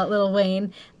Lil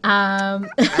Wayne. I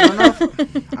don't know.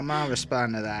 I'm gonna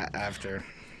respond to that after.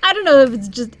 I don't know if it's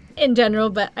just in general,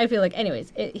 but I feel like,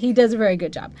 anyways, he does a very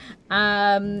good job.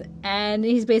 And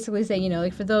he's basically saying, you know,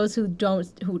 like, for those who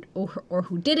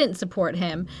who didn't support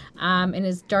him in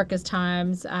his darkest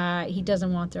times, he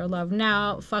doesn't want their love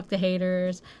now. Fuck the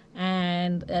haters.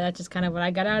 And that's just kind of what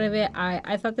I got out of it.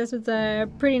 I thought this was a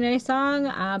pretty nice song.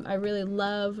 I really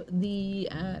love the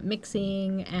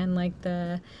mixing and like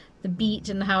the beat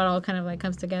and how it all kind of like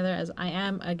comes together, as I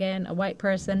am, again, a white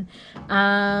person.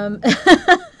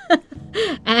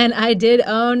 And I did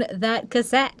own that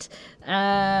cassette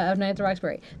of Night at the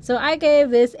Roxbury. So I gave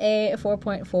this a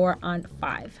 4.4 on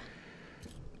 5.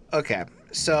 Okay,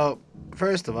 so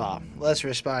first of all, let's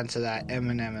respond to that.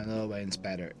 Eminem and Lil Wayne's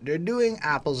better. They're doing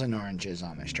apples and oranges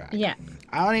on this track. Yeah.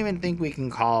 I don't even think we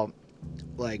can call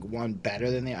like one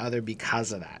better than the other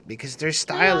because of that. Because they're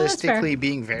stylistically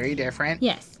being very different.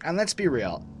 Yes. And let's be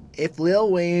real. If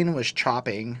Lil Wayne was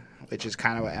chopping, which is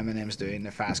kind of what Eminem's doing,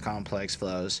 the fast complex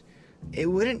flows, it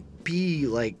wouldn't be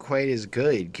like quite as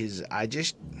good because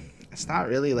it's not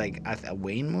really like a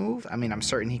Wayne move. I mean, I'm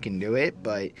certain he can do it,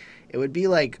 but it would be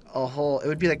like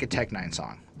a Tech 9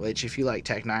 song, which if you like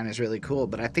Tech 9 is really cool.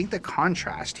 But I think the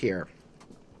contrast here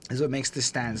is what makes this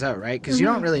stands out, right? Because you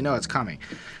don't really know it's coming.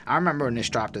 I remember when this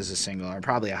dropped as a single, or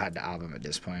probably I had the album at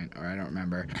this point, or I don't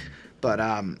remember.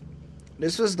 But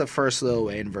this was the first Lil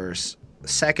Wayne verse.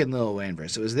 Second Lil Wayne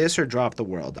verse. It was this or Drop the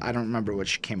World. I don't remember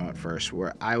which came out first,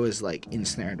 where I was like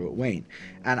ensnared with Wayne.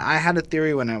 And I had a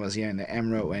theory when I was young that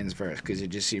M wrote Wayne's verse because it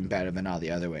just seemed better than all the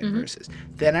other Wayne verses.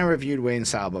 Then I reviewed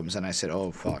Wayne's albums and I said,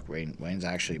 oh fuck, Wayne's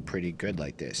actually pretty good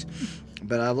like this.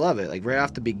 But I love it. Like right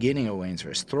off the beginning of Wayne's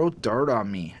verse, throw dirt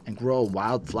on me and grow a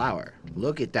wild flower.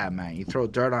 Look at that, man. You throw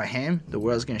dirt on him, the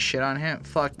world's gonna shit on him.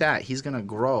 Fuck that. He's gonna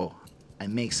grow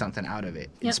and make something out of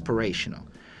it. Yep. Inspirational.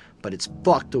 But it's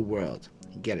fuck the world.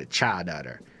 Get a child out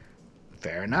of her.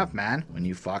 Fair enough, man. When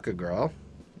you fuck a girl,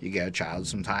 you get a child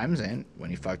sometimes, and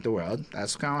when you fuck the world,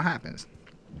 that's kind of what happens.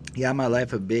 Yeah, my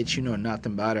life a bitch, you know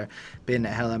nothing about her. Been to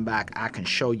hell and back, I can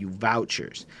show you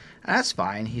vouchers. And that's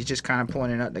fine. He's just kind of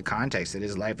pointing out the context that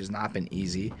his life has not been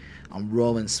easy. I'm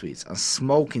rolling sweets. I'm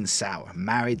smoking sour.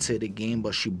 Married to the game,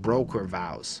 but she broke her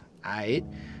vows. Alright?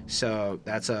 So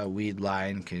that's a weed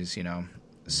line, because, you know,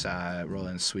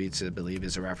 Rolling Sweets, I believe,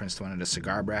 is a reference to one of the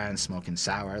cigar brands, smoking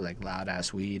sour, like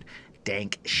loud-ass weed,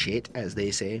 dank shit, as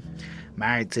they say.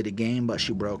 Married to the game, but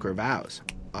she broke her vows.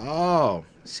 Oh,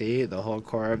 see, the whole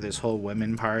core of this whole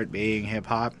women part being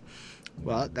hip-hop?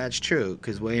 Well, that's true,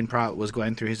 because Wayne was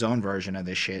going through his own version of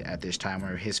this shit at this time,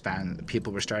 where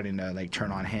people were starting to like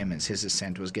turn on him as his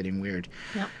ascent was getting weird.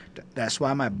 Yep. That's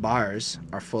why my bars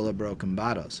are full of broken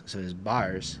bottles. So his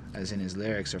bars, as in his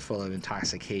lyrics, are full of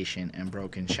intoxication and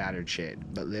broken, shattered shit.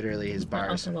 But literally his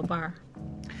bars. Also a bar.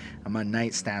 And my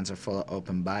nightstands are full of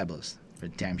open Bibles.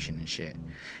 Redemption and shit.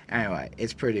 Anyway,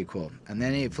 it's pretty cool. And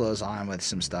then he flows on with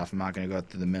some stuff. I'm not going to go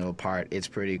through the middle part. It's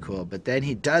pretty cool. But then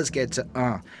he does get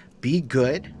to be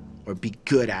good or be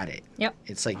good at it. Yep.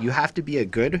 It's like you have to be a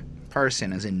good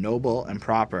person, as in noble and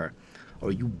proper,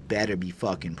 or you better be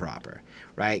fucking proper,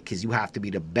 right? Because you have to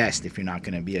be the best if you're not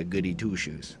going to be a goody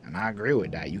two-shoes. And I agree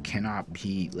with that. You cannot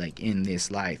be like in this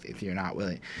life if you're not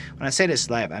willing. When I say this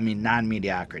life, I mean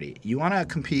non-mediocrity. You want to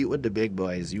compete with the big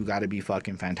boys, you got to be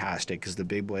fucking fantastic, because the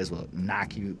big boys will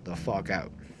knock you the fuck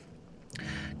out.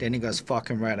 Then he goes,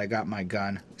 fucking right, I got my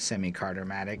gun,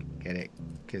 semi-Carter-matic, get it?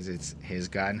 Because it's his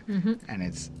gun, and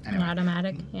it's... Anyway.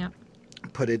 Automatic, yeah.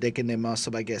 Put a dick in their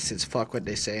muscle, I guess it's fuck what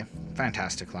they say.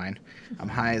 Fantastic line. I'm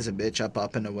high as a bitch,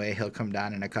 up and away, he'll come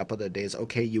down in a couple of days.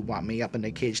 Okay, you want me up in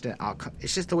the cage, then I'll come.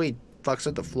 It's just the way he fucks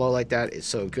with the flow like that, it's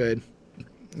so good.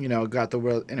 got the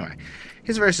world. Anyway,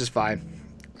 his verse is fine.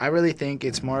 I really think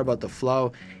it's more about the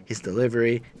flow, his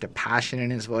delivery, the passion in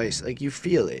his voice. Like, you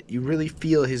feel it. You really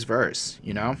feel his verse,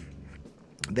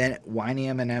 Then whiny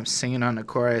Eminem singing on the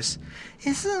chorus,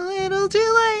 it's a little too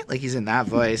late. Like, he's in that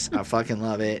voice. I fucking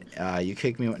love it. You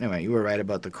kicked me. Anyway, you were right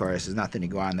about the chorus. There's nothing to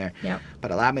go on there. Yep.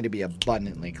 But allow me to be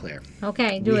abundantly clear.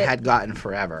 Okay, do it. We had gotten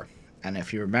Forever. And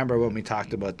if you remember when we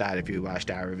talked about that, if you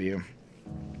watched our review,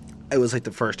 it was like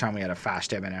the first time we had a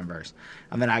fast Eminem verse.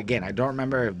 And then again, I don't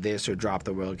remember if this or Drop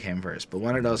the World came first, but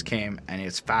one of those came and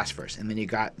it's fast verse. And then you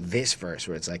got this verse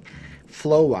where it's like,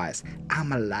 flow wise,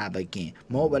 I'm alive again,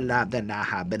 more alive than I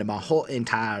have been in my whole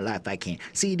entire life. I can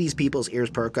see these people's ears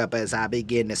perk up as I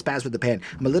begin to spaz with the pen.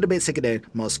 I'm a little bit sicker than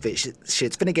most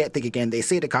shit's finna get thick again. They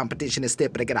say the competition is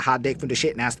stiff, but I get a hot dick from the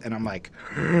shit nest, and I'm like,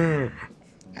 and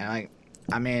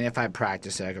I mean, if I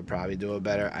practice it, I could probably do it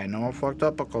better. I know I fucked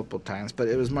up a couple times, but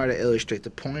it was more to illustrate the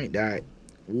point that,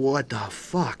 what the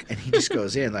fuck? And he just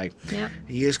goes in, like,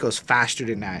 he just goes faster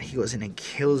than that. He goes in and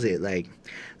kills it. Like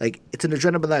it's an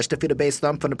adrenaline rush to feel the bass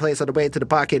thump from the place all the way to the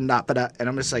pocket, and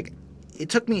I'm just like, it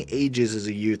took me ages as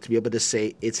a youth to be able to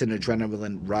say it's an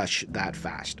adrenaline rush that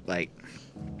fast. Like,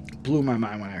 blew my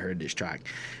mind when I heard this track.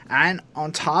 And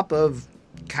on top of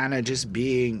kind of just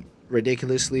being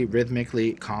ridiculously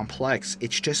rhythmically complex,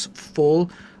 it's just full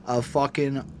of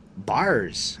fucking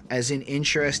bars, as in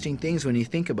interesting things when you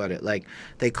think about it. Like,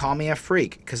 they call me a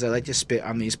freak because I like to spit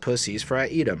on these pussies for I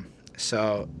eat them.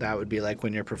 So that would be like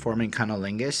when you're performing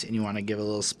cunnilingus and you want to give a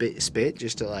little spit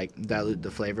just to like dilute the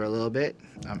flavor a little bit.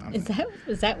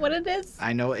 Is that what it is?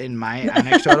 I know in my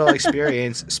anecdotal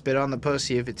experience, spit on the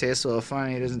pussy, if it tastes a little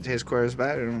funny, it doesn't taste quite as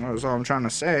bad. That's all I'm trying to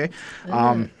say.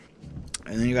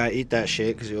 And then you gotta eat that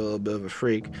shit because you're a little bit of a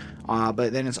freak.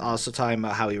 But then it's also talking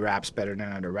about how he raps better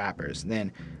than other rappers.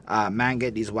 Then, man,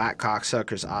 get these whack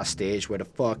cocksuckers off stage. Where the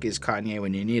fuck is Kanye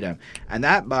when you need him? And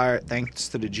that bar, thanks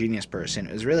to the genius person,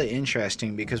 is really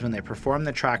interesting because when they performed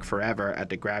the track Forever at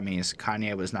the Grammys,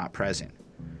 Kanye was not present.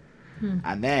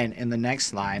 And then in the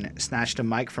next line, snatched a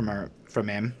mic from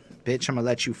him. Bitch, I'm gonna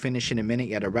let you finish in a minute.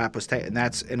 Yeah, the rap was tight. And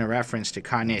that's in a reference to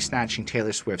Kanye snatching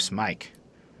Taylor Swift's mic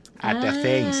at the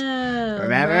things.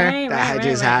 Remember? That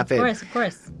just happened. Of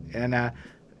course. And that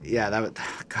was,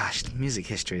 gosh, music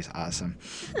history is awesome.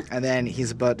 And then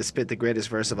he's about to spit the greatest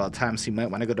verse of all time, so you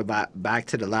might want to go to back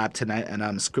to the lab tonight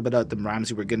and scribble out the rhymes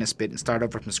you were gonna spit and start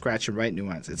over from scratch and write new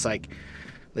ones. It's like,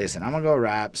 listen, I'm gonna go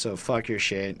rap, so fuck your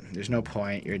shit. There's no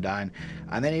point. You're done.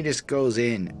 And then he just goes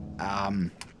in.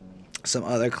 Some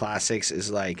other classics is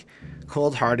like,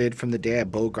 cold-hearted from the day I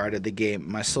bogarted the game.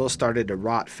 My soul started to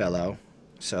rot, fellow.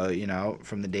 So,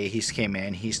 from the day he came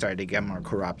in, he started to get more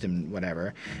corrupt and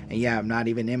whatever. And yeah, I'm not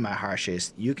even in my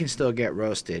harshest. You can still get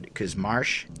roasted because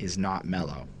Marsh is not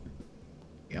mellow.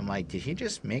 I'm like, did he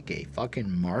just make a fucking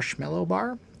marshmallow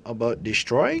bar about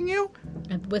destroying you?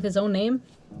 With his own name?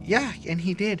 Yeah, and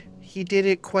he did. He did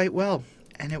it quite well.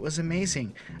 And it was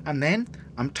amazing. And then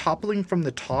I'm toppling from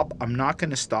the top. I'm not going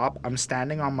to stop. I'm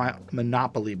standing on my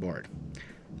Monopoly board.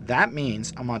 That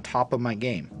means I'm on top of my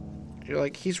game. You're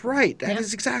like, he's right. That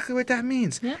is exactly what that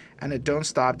means. Yep. And it don't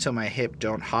stop till my hip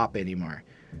don't hop anymore.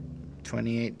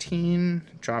 2018,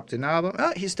 dropped an album.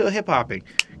 Oh, he's still hip hopping.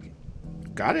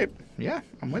 Got it. Yeah,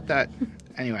 I'm with that.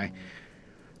 Anyway,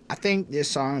 I think this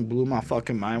song blew my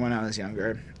fucking mind when I was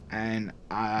younger. And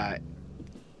I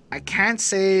can't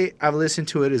say I've listened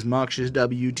to it as much as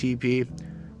WTP,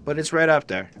 but it's right up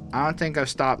there. I don't think I've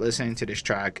stopped listening to this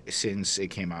track since it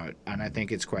came out, and I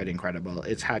think it's quite incredible.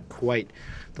 It's had quite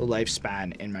the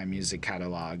lifespan in my music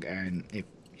catalog, and if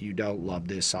you don't love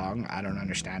this song, I don't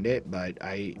understand it, but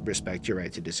I respect your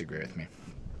right to disagree with me.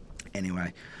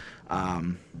 Anyway,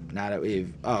 now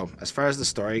that as far as the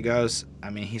story goes, I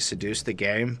mean, he seduced the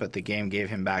game, but the game gave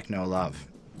him back no love.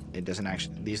 It doesn't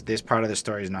actually, this part of the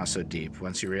story is not so deep.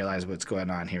 Once you realize what's going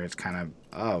on here, it's kind of,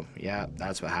 oh, yeah,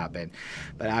 that's what happened.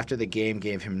 But after the game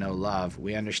gave him no love,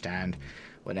 we understand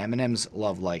what Eminem's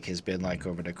love like has been like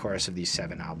over the course of these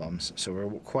 7 albums. So we're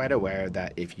quite aware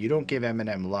that if you don't give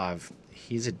Eminem love,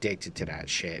 he's addicted to that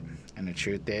shit. And the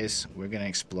truth is, we're going to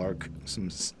explore some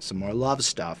more love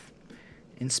stuff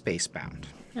in Spacebound.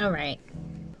 All right.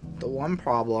 The one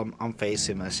problem I'm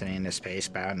facing listening to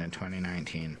Spacebound in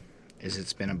 2019 is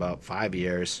it's been about 5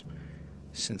 years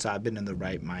since I've been in the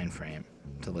right mind frame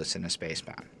to listen to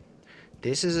Spacebound.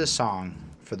 This is a song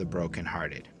for the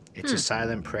brokenhearted. It's a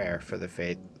silent prayer for the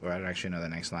faith, or I don't actually know the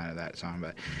next line of that song,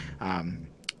 but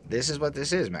this is what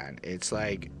this is, man. It's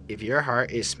like, if your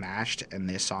heart is smashed and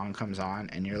this song comes on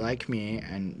and you're like me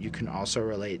and you can also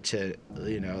relate to,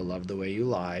 Love the Way You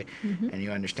Lie, and you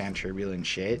understand turbulent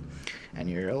shit, and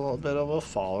you're a little bit of a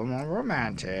fallen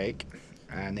romantic,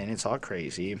 And then it's all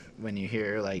crazy when you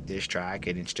hear like this track,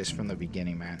 and it's just from the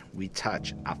beginning, man. We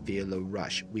touch, I feel a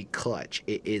rush. We clutch,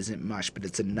 it isn't much, but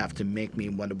it's enough to make me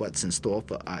wonder what's in store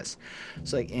for us.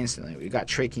 So like instantly, we got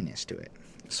trickiness to it.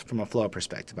 So from a flow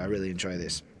perspective, I really enjoy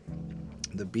this.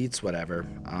 The beats, whatever,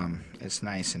 it's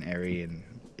nice and airy and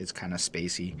it's kind of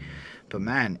spacey. But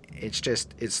man,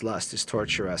 it's lust, it's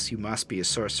torturous. You must be a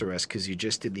sorceress because you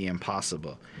just did the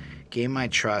impossible. Gain my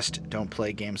trust, don't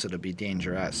play games that'll be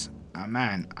dangerous.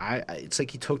 Man, it's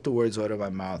like he took the words out of my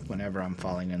mouth whenever I'm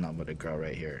falling in love with a girl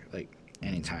right here. Like,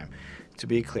 anytime. To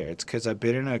be clear, it's because I've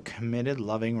been in a committed,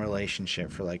 loving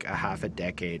relationship for like a half a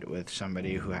decade with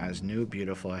somebody who has new,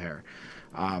 beautiful hair.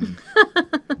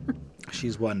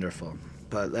 She's wonderful.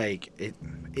 But, like,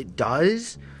 it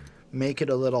does make it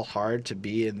a little hard to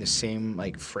be in the same,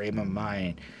 like, frame of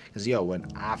mind. Because, when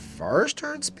I first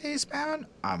heard Spacebound,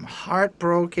 I'm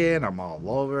heartbroken. I'm all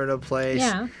over the place.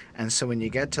 Yeah. And so when you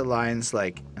get to lines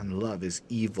like, and love is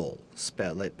evil,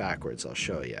 spell it backwards, I'll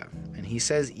show you. And he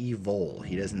says evil.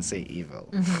 He doesn't say evil.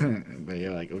 Mm-hmm. But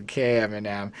you're like, okay,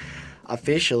 Eminem.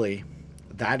 Officially,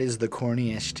 that is the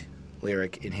corniest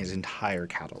lyric in his entire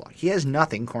catalog. He has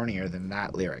nothing cornier than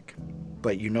that lyric.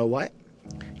 But you know what?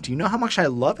 Do you know how much I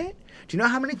love it? Do you know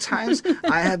how many times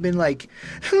I have been like,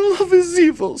 love is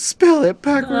evil, spell it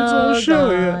backwards, I'll show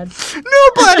you.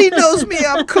 Nobody knows me,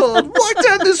 I'm cold. Walk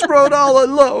down this road all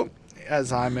alone.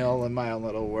 As I'm ill in my own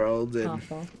little world. And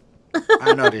awful.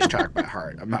 I know this track by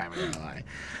heart. I'm not even gonna lie.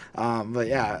 But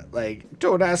yeah, like,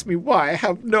 don't ask me why I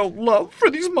have no love for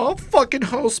these motherfucking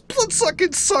hoes. Blood-sucking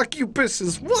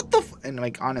succubuses. What the And,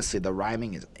 like, honestly, the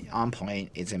rhyming is on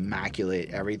point. It's immaculate.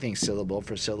 Everything syllable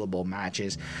for syllable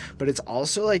matches. But it's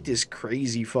also, like, this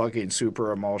crazy fucking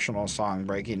super emotional song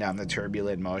breaking down the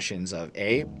turbulent motions of,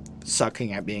 A,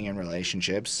 sucking at being in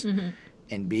relationships, mm-hmm.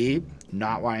 and B,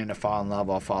 not wanting to fall in love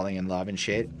while falling in love and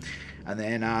shit. And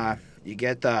then, you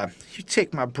get you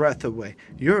take my breath away.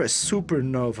 You're a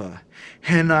supernova,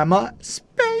 and I'm a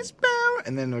spacebound.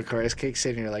 And then the chorus kicks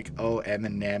in, and you're like, oh,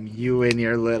 Eminem, you and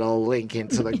your little link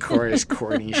into the chorus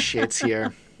corny shits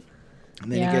here.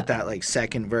 And then you get that, like,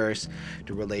 second verse,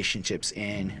 the relationship's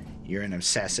in, you're an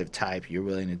obsessive type, you're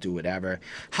willing to do whatever.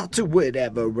 I'll do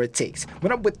whatever it takes.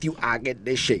 When I'm with you, I get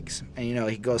the shakes. And,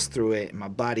 he goes through it, my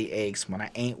body aches. When I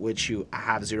ain't with you, I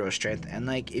have zero strength. And,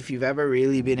 like, if you've ever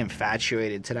really been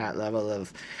infatuated to that level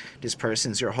of this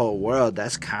person's your whole world,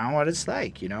 that's kind of what it's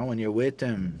like, when you're with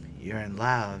them. You're in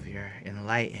love, you're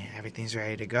enlightened, everything's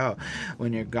ready to go.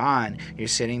 When you're gone, you're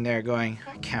sitting there going,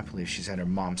 I can't believe she's at her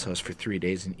mom's house for 3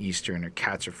 days in Easter and her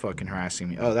cats are fucking harassing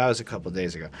me. Oh, that was a couple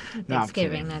days ago. No,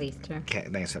 Thanksgiving, not Easter. Okay,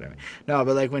 thanks for that. No,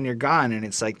 but like when you're gone and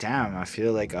it's like, damn, I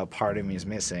feel like a part of me is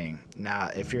missing.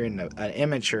 Now, if you're in an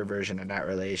immature version of that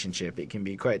relationship, it can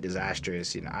be quite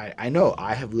disastrous. I know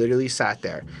I have literally sat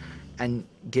there and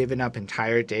given up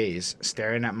entire days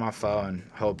staring at my phone,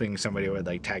 hoping somebody would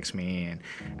like text me,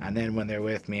 and then when they're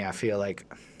with me, I feel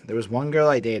like there was one girl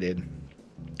I dated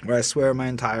where I swear my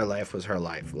entire life was her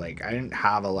life. Like, I didn't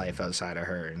have a life outside of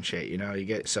her and shit, you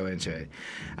get so into it.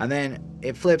 And then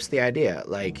it flips the idea,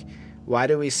 like, why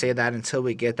do we say that until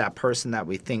we get that person that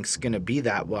we think's gonna be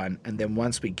that one, and then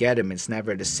once we get him, it's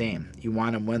never the same. You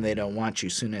want them when they don't want you,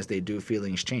 soon as they do,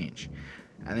 feelings change.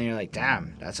 And then you're like,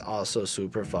 damn, that's also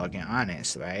super fucking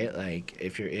honest, right? Like,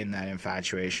 if you're in that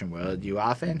infatuation world, you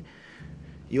often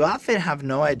have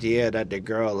no idea that the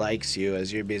girl likes you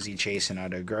as you're busy chasing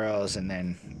other girls and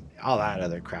then all that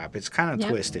other crap. It's kind of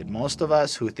twisted. Most of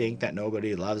us who think that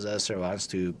nobody loves us or wants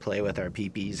to play with our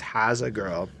peepees has a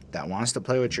girl that wants to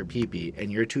play with your peepee,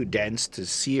 and you're too dense to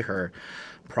see her,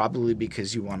 probably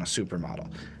because you want a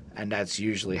supermodel. And that's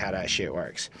usually how that shit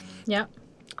works. Yeah.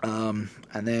 And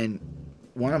then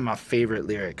one of my favorite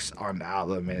lyrics on the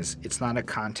album is, it's not a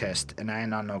contest, and I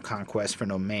ain't on no conquest for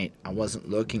no mate. I wasn't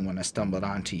looking when I stumbled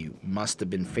onto you. Must have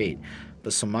been fate.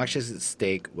 But so much is at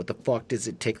stake. What the fuck does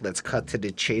it take? Let's cut to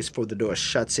the chase before the door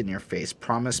shuts in your face.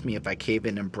 Promise me if I cave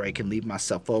in and break and leave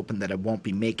myself open that I won't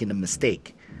be making a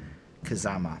mistake.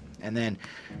 Kazama. And then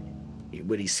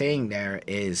what he's saying there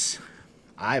is,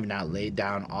 I've now laid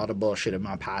down all the bullshit in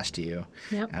my past to you.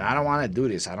 Yep. And I don't want to do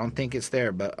this. I don't think it's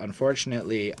there. But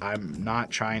unfortunately, I'm not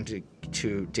trying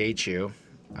to date you.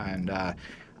 And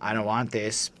I don't want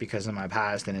this because of my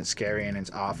past. And it's scary and it's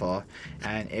awful.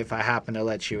 And if I happen to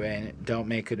let you in, don't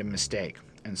make it a mistake.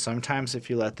 And sometimes if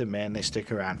you let them in, they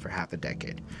stick around for half a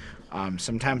decade.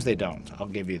 Sometimes they don't. I'll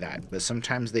give you that. But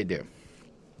sometimes they do.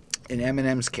 In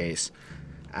Eminem's case,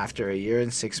 after a year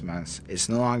and 6 months, it's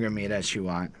no longer me that you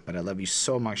want, but I love you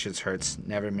so much it hurts,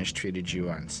 never mistreated you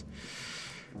once.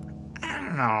 I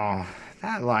don't know.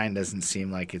 That line doesn't seem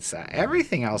like it's that.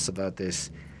 Everything else about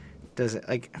this does it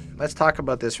like? Let's talk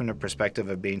about this from the perspective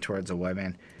of being towards a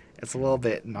woman. It's a little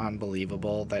bit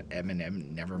non-believable that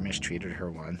Eminem never mistreated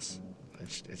her once.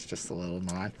 It's just a little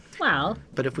non. Well,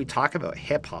 But if we talk about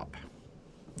hip hop,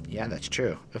 yeah, that's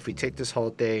true. If we take this whole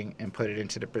thing and put it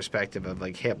into the perspective of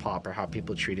like hip hop or how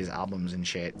people treat his albums and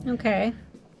shit, okay.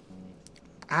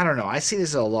 I don't know. I see this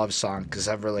as a love song because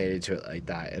I've related to it like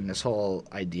that, and this whole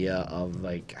idea of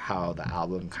like how the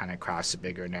album kind of crafts a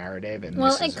bigger narrative. And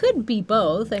Well, this it is, could be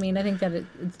both. I mean, I think that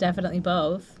it's definitely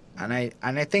both. and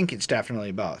I think it's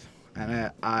definitely both.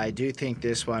 And I do think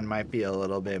this one might be a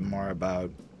little bit more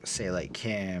about, say, like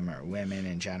Kim or women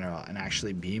in general, and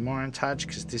actually be more in touch,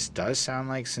 because this does sound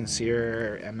like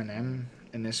sincere Eminem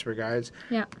in this regards.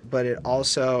 Yeah. But it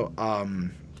also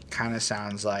kind of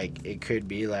sounds like it could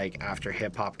be like after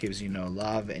hip hop gives you no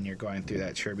love and you're going through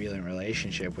that turbulent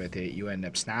relationship with it, you end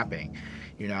up snapping,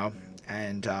 you know?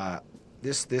 And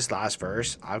this last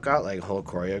verse, I've got like whole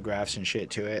choreographs and shit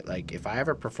to it. Like if I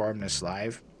ever perform this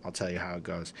live, I'll tell you how it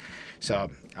goes. So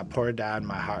I pour down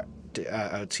my heart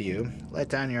out to you. Let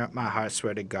down my heart,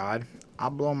 swear to God.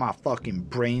 I'll blow my fucking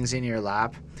brains in your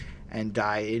lap and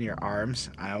die in your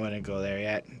arms. I don't want to go there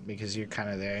yet because you're kind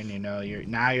of there, and you know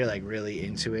you're like really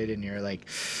into it, and you're like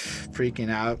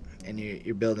freaking out, and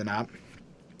you're building up.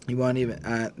 You won't even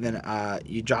then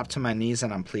you drop to my knees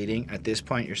and I'm pleading. At this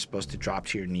point, you're supposed to drop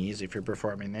to your knees if you're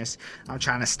performing this. I'm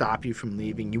trying to stop you from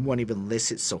leaving. You won't even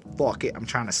listen, so fuck it. I'm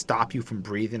trying to stop you from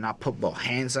breathing. I'll put both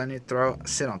hands on your throat,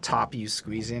 sit on top of you,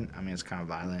 squeezing. I mean, it's kind of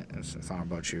violent. It's not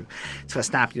about you. So I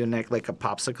snap your neck like a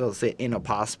popsicle. There ain't no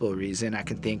possible reason I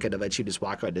can think of to let you just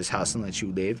walk out this house and let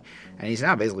you live. And he's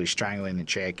now basically strangling the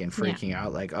chick and freaking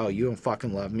out like, oh, you don't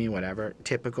fucking love me, whatever.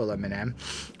 Typical Eminem.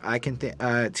 I can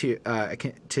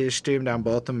to stream down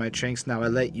both of my drinks. Now I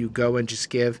let you go and just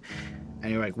give.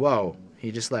 And you're like, whoa,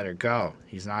 he just let her go.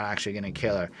 He's not actually going to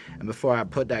kill her. And before I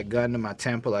put that gun to my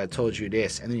temple, I told you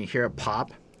this. And then you hear a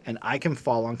pop, and I can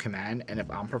fall on command. And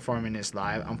if I'm performing this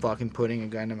live, I'm fucking putting a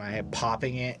gun to my head,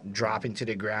 popping it, dropping to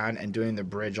the ground, and doing the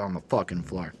bridge on the fucking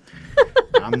floor.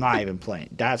 I'm not even playing.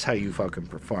 That's how you fucking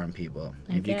perform, people.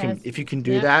 If you can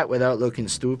do that without looking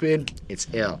stupid, it's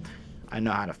ill. I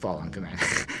know how to fall on command.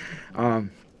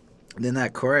 Then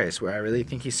that chorus where I really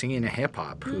think he's singing a hip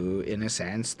hop, who in a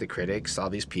sense the critics, all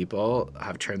these people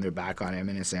have turned their back on him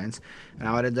in a sense, and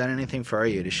I would have done anything for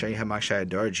you to show you how much I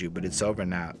adored you, but it's over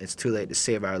now. It's too late to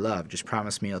save our love. Just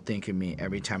promise me you'll think of me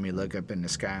every time you look up in the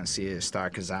sky and see a star,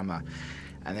 'cause I'm a...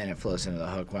 And then it flows into the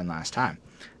hook one last time.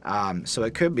 So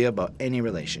it could be about any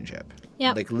relationship.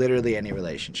 Yeah. Like literally any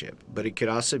relationship. But it could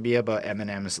also be about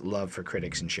Eminem's love for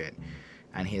critics and shit.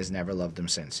 And he has never loved them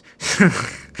since.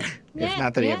 If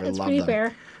not that he ever loved them.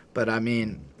 Fair. But I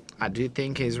mean, I do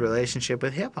think his relationship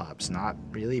with hip hop's not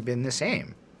really been the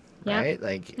same. Yeah. Right?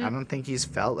 Like I don't think he's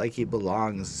felt like he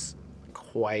belongs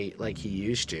quite like he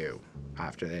used to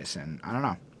after this, and I don't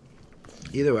know.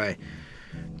 Either way,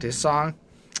 this song,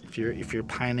 if you're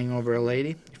pining over a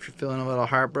lady, if you're feeling a little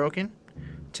heartbroken,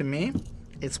 to me,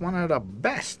 it's one of the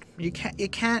best. You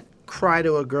can't cry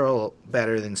to a girl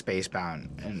better than Spacebound.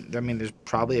 And I mean, there's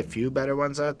probably a few better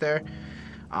ones out there.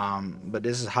 But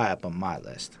this is high up on my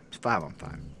list. It's 5 on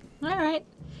 5. All right.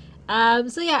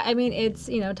 So yeah, I mean, it's,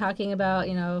 talking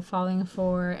about, falling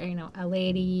for, a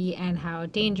lady and how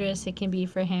dangerous it can be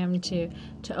for him to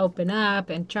open up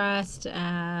and trust.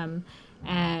 And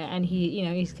he,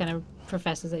 he's kind of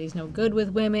professes that he's no good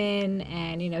with women,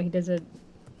 and,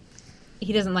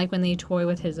 he doesn't like when they toy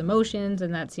with his emotions,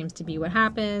 and that seems to be what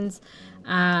happens.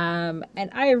 And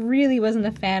I really wasn't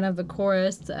a fan of the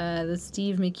chorus, the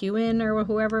Steve McEwen or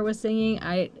whoever was singing.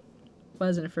 It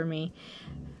wasn't for me.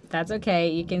 That's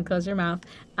okay. You can close your mouth.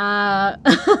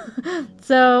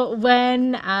 So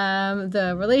when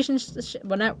the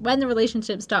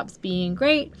relationship stops being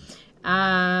great,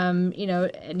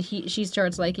 and she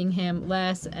starts liking him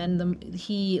less, and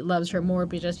he loves her more,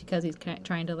 but just because he's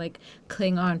trying to like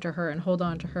cling on to her and hold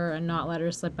on to her and not let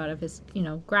her slip out of his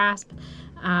grasp.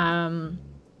 And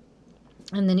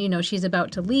then she's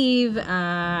about to leave,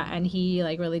 and he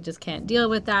like really just can't deal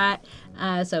with that.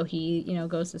 So he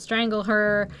goes to strangle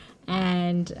her,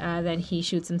 and then he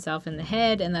shoots himself in the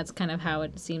head, and that's kind of how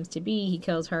it seems to be. He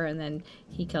kills her, and then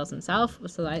he kills himself.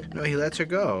 So No, he lets her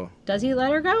go. Does he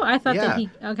let her go? I thought that he...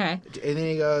 Okay. And then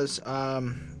he goes,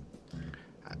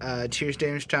 tears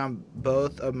damage down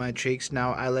both of my cheeks.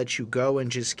 Now I let you go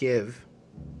and just give.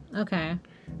 Okay.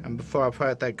 And before I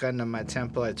put that gun to my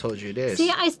temple, I told you this.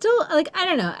 See, I still, I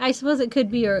don't know. I suppose it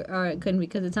could be or it couldn't,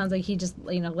 because it sounds like he just,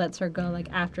 lets her go,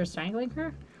 after strangling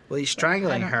her. Well, he's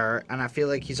strangling don't- her, and I feel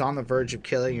like he's on the verge of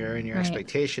killing her, and your Right.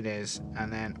 expectation is, and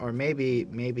then, or maybe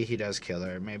he does kill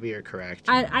her. Maybe you're correct.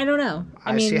 I don't know.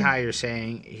 I mean, see how you're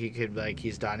saying he could, like,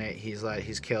 he's done it.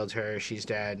 He's killed her. She's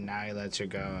dead. Now he lets her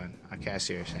go. And okay, I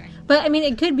see what you're saying. but I mean,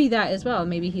 it could be that as well.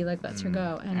 Maybe he like lets her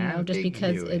go, and you know, just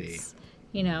because Ambiguity. it's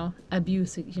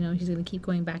abuse, he's gonna keep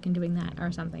going back and doing that or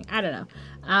something. I don't know.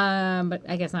 But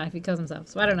I guess not if he kills himself.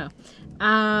 So I don't know.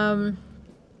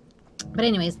 But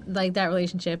anyways, like that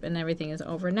relationship and everything is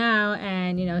over now,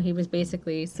 and he was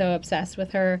basically so obsessed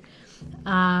with her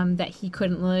that he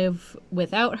couldn't live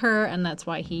without her, and that's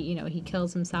why he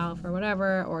kills himself or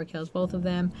whatever, or kills both of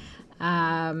them.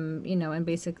 And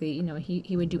basically,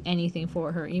 he would do anything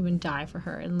for her, even die for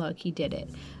her, and look, he did it.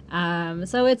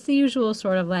 So it's the usual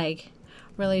sort of like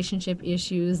relationship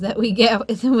issues that we get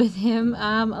with him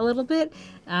a little bit.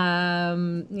 He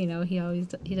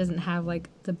doesn't have like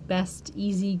the best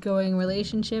easygoing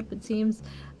relationship, it seems.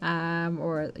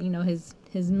 Or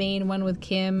his main one with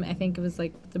Kim, I think it was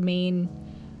like the main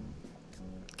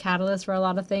catalyst for a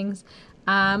lot of things.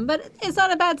 But it's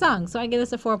not a bad song, so I give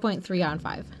this a 4.3 on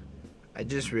 5. I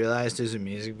just realized there's a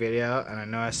music video, and I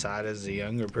know I saw it as a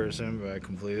younger person, but I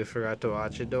completely forgot to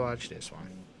watch this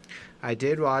one. I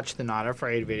did watch the Not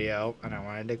Afraid video, and I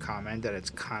wanted to comment that it's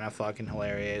kind of fucking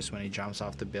hilarious when he jumps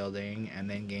off the building and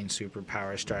then gains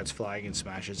superpowers, starts flying, and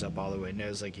smashes up all the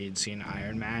windows like he'd seen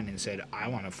Iron Man and said, I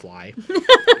want to fly.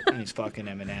 And he's fucking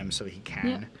Eminem, so he can.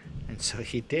 Yeah. And so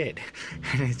he did.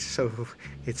 And it's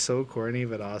so corny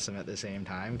but awesome at the same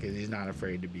time because he's not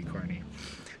afraid to be corny.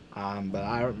 But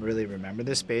I don't really remember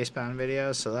the Spacebound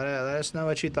video, so let us know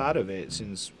what you thought of it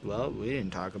since, well, we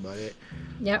didn't talk about it.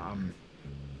 Yep.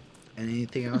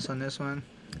 Anything else on this one?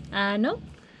 No,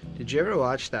 Did you ever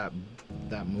watch that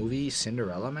movie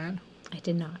Cinderella Man? I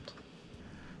did not.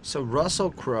 So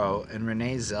Russell Crowe and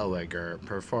Renee Zellweger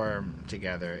perform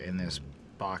together in this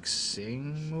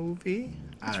boxing movie.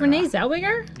 It's Renee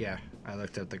Zellweger? Yeah, I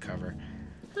looked at the cover.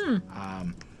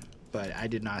 But I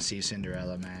did not see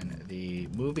Cinderella Man, the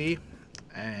movie.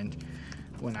 And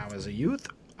when I was a youth,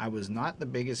 I was not the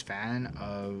biggest fan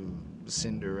of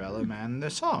Cinderella Man, the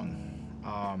song.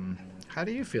 How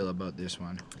do you feel about this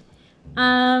one?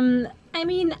 I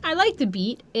mean, I like the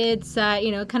beat. It's,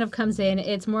 it kind of comes in.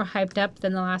 It's more hyped up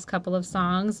than the last couple of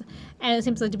songs. And it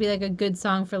seems like to be like a good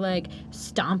song for like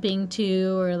stomping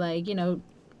to, or like,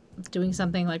 doing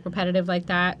something like repetitive like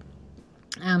that.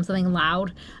 Something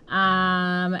loud.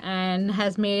 And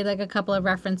has made like a couple of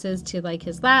references to like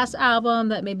his last album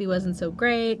that maybe wasn't so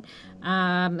great.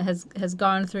 Has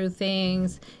gone through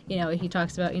things. He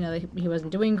talks about, that he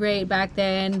wasn't doing great back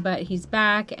then, but he's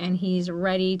back and he's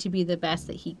ready to be the best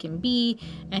that he can be,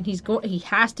 and he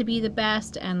has to be the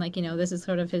best, and like, this is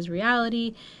sort of his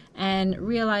reality, and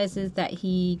realizes that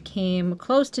he came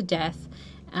close to death,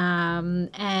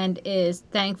 and is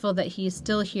thankful that he's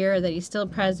still here, that he's still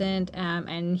present,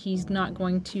 and he's not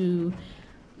going to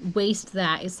waste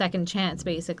that second chance.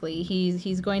 Basically,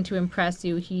 he's going to impress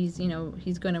you. He's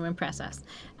going to impress us.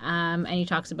 And he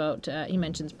talks about he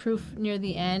mentions proof near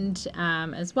the end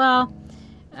as well.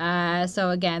 So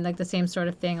again, like the same sort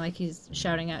of thing, like he's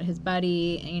shouting out his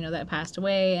buddy, that passed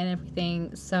away and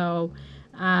everything. So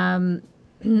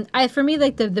for me,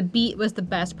 like the beat was the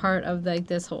best part of like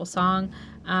this whole song.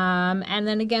 And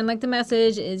then again, like the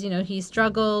message is, he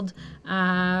struggled,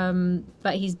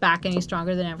 but he's back and he's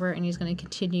stronger than ever, and he's going to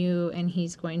continue, and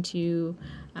he's going to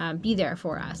be there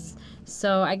for us.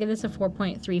 So I give this a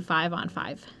 4.35 on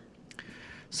 5.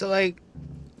 So, like,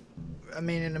 I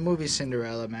mean, in the movie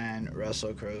Cinderella Man,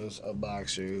 Russell Crowe's a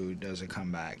boxer who does a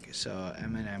comeback. So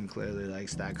Eminem clearly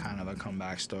likes that kind of a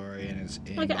comeback story, and it's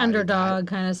Like an underdog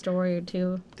kind of story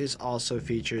too. This also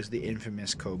features the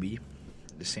infamous Kobe,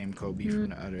 the same Kobe from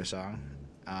the other song.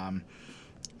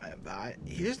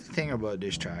 Here's the thing about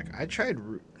this track.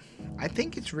 I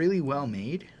think it's really well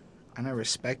made, and I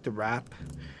respect the rap,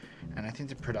 and I think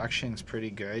the production's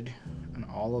pretty good and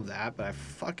all of that, but I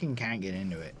fucking can't get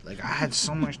into it. Like, I had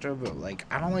so much trouble. Like,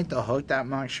 I don't like the hook that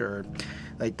much, or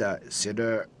like the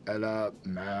Cinderella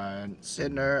Man,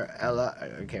 Cinderella,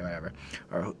 okay, whatever.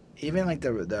 Or even like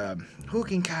the who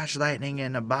can catch lightning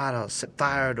in a bottle, set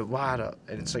fire to water,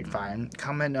 and it's like, fine.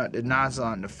 Coming out the nozzle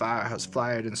on the firehouse,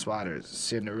 flyer and swatters.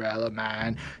 Cinderella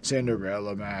Man,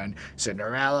 Cinderella Man,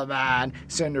 Cinderella Man,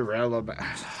 Cinderella Man.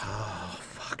 Oh,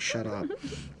 fuck, shut up.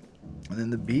 And then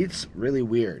the beat's really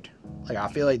weird. Like, I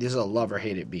feel like this is a love or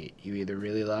hate it beat. You either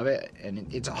really love it,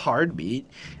 and it's a hard beat,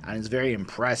 and it's very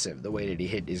impressive the way that he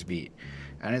hit this beat.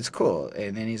 and it's cool.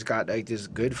 And then he's got like this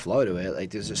good flow to it. Like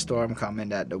there's a storm coming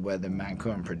that the weatherman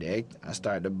couldn't predict. I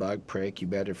start to bug prick. You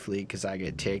better flee 'cause I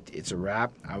get ticked. It's a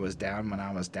wrap. I was down when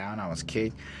I was down. I was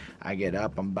kicked. I get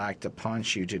up. I'm back to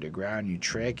punch you to the ground. You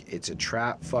trick. It's a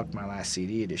trap. Fuck my last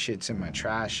CD. The shit's in my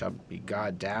trash. I'll be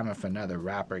goddamn if another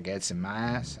rapper gets in my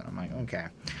ass. And I'm like, okay.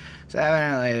 So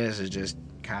evidently this is just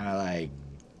kind of like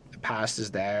the past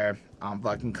is there. I'm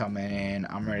fucking coming in.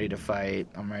 I'm ready to fight.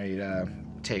 I'm ready to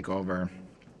take over.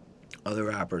 Other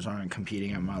rappers aren't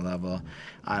competing at my level.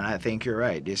 And I think you're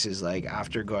right. This is like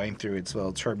after going through its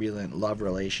little turbulent love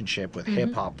relationship with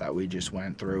hip hop that we just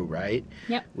went through, right?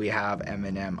 Yep. We have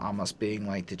Eminem almost being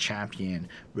like the champion,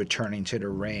 returning to the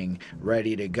ring,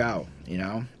 ready to go, you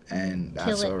know? And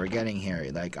that's what we're getting here.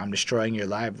 Like, I'm destroying your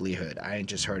livelihood. I ain't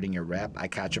just hurting your rep. I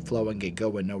catch a flow and get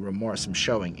going. No remorse, I'm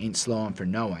showing. Ain't slowing for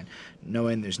no one.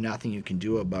 Knowing there's nothing you can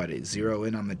do about it. Zero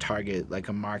in on the target like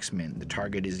a marksman. The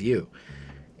target is you.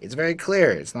 It's very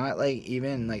clear. It's not like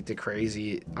even like the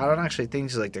crazy. I don't actually think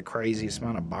it's like the craziest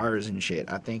amount of bars and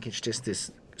shit. I think it's just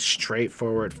this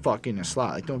straightforward fucking a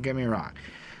slot. Like, don't get me wrong.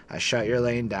 I shut your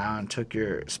lane down, took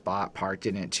your spot, parked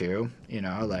in it too. You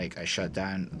know, like I shut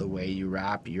down the way you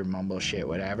rap, your mumble shit,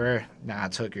 whatever. Now I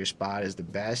took your spot as the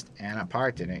best and I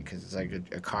parked in it because it's like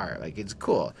a car. Like, it's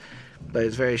cool, but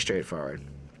it's very straightforward.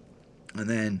 And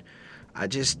then I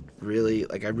just really,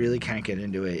 like, I really can't get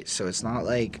into it. So it's not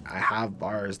like I have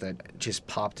bars that just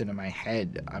popped into my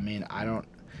head. I mean,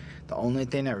 the only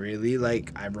thing that really,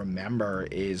 like, I remember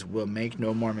is we'll make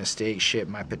no more mistakes. Shit,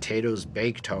 my potatoes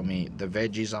baked, homie. The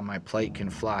veggies on my plate can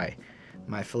fly.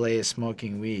 My fillet is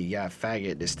smoking weed. Yeah,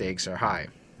 faggot, the stakes are high.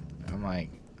 I'm like,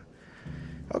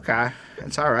 okay,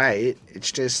 it's all right.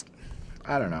 It's just,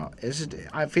 I don't know.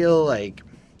 I feel like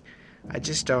I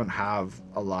just don't have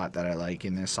a lot that I like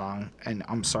in this song, and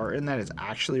I'm certain that it's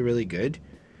actually really good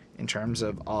in terms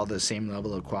of all the same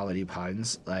level of quality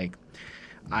puns. Like,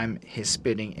 I'm his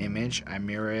spitting image. I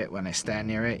mirror it when I stand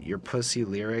near it. Your pussy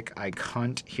lyric, I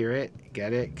cunt hear it.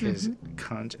 Get it? Because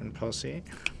cunt and pussy.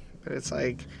 But it's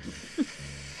like,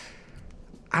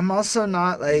 I'm also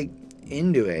not, like,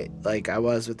 into it like I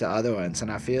was with the other ones.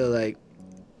 And I feel like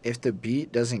if the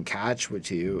beat doesn't catch with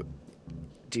you,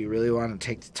 do you really want to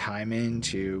take the time in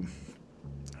to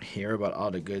hear about all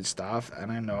the good stuff?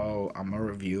 And I know I'm a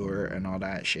reviewer and all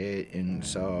that shit, and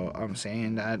so I'm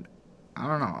saying that, I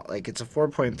don't know, like, it's a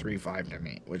 4.35 to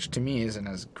me, which to me isn't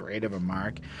as great of a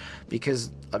mark,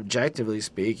 because objectively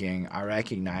speaking, I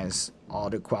recognize all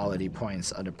the quality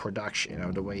points of the production,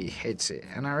 of the way he hits it,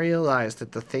 and I realize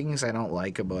that the things I don't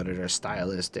like about it are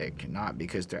stylistic, not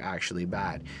because they're actually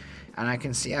bad. And I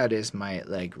can see how this might,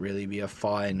 like, really be a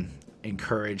fun,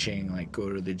 encouraging, like,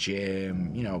 go to the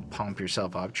gym, you know, pump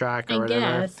yourself up track or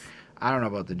whatever. Guess. I don't know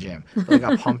about the gym, but like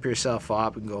a pump yourself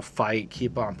up and go fight,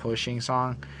 keep on pushing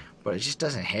song, but it just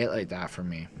doesn't hit like that for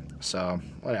me. So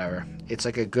whatever, it's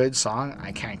like a good song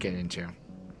I can't get into.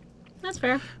 That's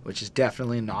fair. Which is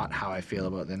definitely not how I feel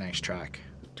about the next track.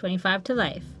 25 to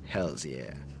Life. Hells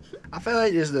yeah. I feel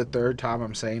like this is the third time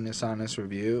I'm saying this on this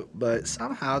review, but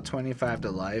somehow 25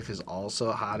 to Life has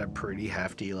also had a pretty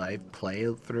hefty life play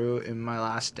through in my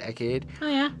last decade. Oh,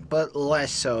 yeah? But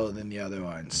less so than the other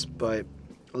ones. But,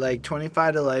 like,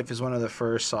 25 to Life is one of the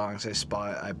first songs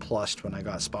I plussed when I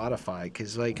got Spotify,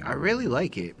 because, like, I really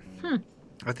like it.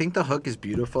 I think the hook is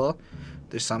beautiful.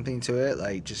 There's something to it,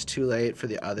 like, just too late for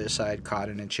the other side, caught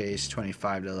in a chase,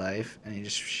 25 to Life, and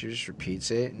she just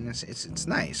repeats it, and it's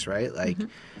nice, right? Like,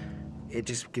 it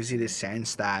just gives you the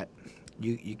sense that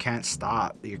you can't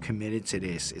stop. You're committed to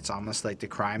this. It's almost like the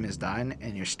crime is done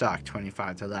and you're stuck,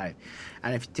 25 to Life.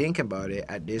 And if you think about it,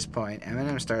 at this point,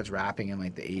 Eminem starts rapping in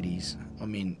like the 80s. I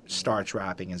mean, starts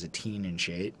rapping as a teen and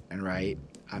shit, and right?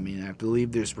 I mean, I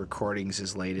believe there's recordings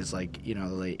as late as, like, you know,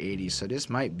 the late 80s. So this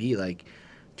might be like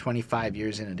 25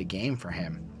 years into the game for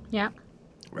him. Yeah.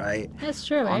 Right? That's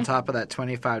true, On right? top of that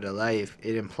 25 to Life,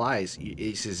 it implies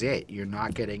this is it. You're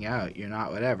not getting out. You're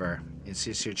not whatever. It's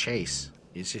just your chase.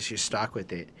 It's just you're stuck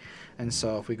with it. And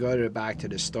so if we go back to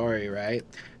the story, right?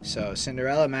 So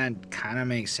Cinderella Man kind of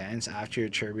makes sense. After your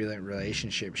turbulent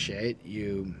relationship shit,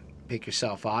 you pick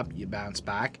yourself up, you bounce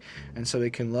back. And so we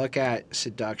can look at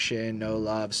Seduction, No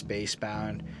Love,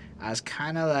 Spacebound as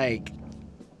kind of like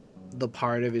the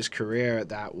part of his career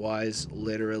that was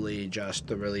literally just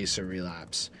the release of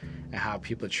Relapse and how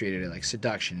people treated it. Like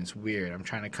Seduction, it's weird. I'm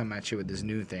trying to come at you with this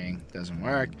new thing. Doesn't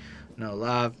work. No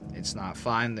Love, it's not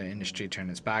fun. The industry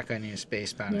turned its back on you.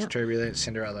 Spacebound is turbulent.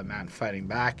 Cinderella Man fighting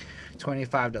back.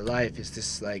 25 to Life is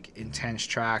this like intense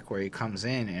track where he comes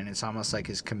in and it's almost like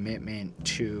his commitment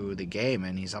to the game,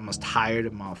 and he's almost tired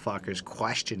of motherfuckers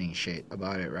questioning shit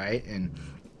about it, right? And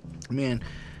man,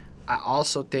 I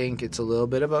also think it's a little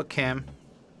bit about Kim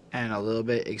and a little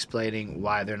bit explaining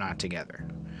why they're not together,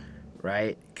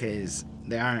 right? Because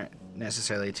they aren't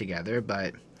necessarily together,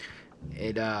 but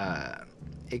it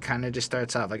it kind of just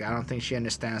starts off like, I don't think she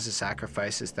understands the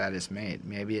sacrifices that is made.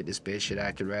 Maybe if this bitch should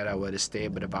acted right, I would have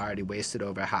stayed, but if I already wasted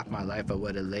over half my life, I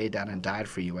would have laid down and died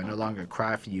for you. I no longer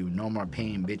cry for you, no more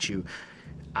pain, bitch. You,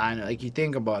 I like, you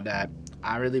think about that.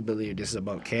 I really believe this is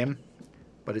about Kim,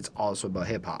 but it's also about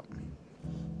hip hop,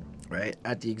 right?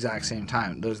 At the exact same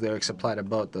time, those lyrics apply to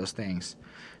both those things.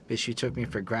 Bitch, you took me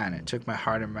for granted, took my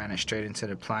heart and ran it straight into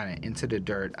the planet, into the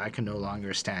dirt. I can no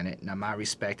longer stand it. Now my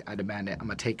respect, I demand it. I'm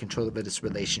gonna take control of this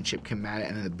relationship, command it.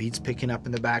 And then the beat's picking up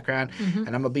in the background, and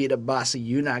I'm gonna be the boss of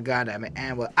you, not God. I mean,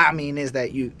 and what I mean is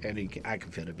that you, and I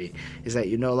can feel the beat, is that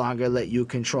you no longer let you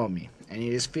control me. And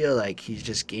you just feel like he's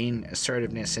just gained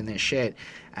assertiveness in this shit.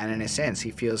 And in a sense, he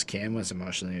feels Kim was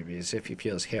emotionally abusive. He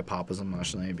feels hip hop was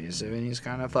emotionally abusive. And he's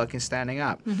kind of fucking standing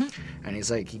up. And he's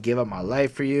like, he gave up my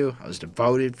life for you. I was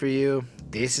devoted for you.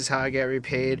 This is how I get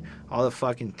repaid. All the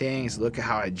fucking things. Look at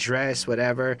how I dress,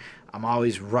 whatever. I'm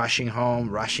always rushing home,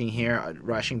 rushing here,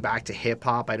 rushing back to hip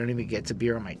hop. I don't even get to be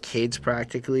around my kids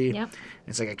practically. Yep.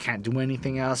 It's like I can't do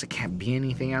anything else. I can't be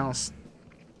anything else.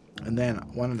 And then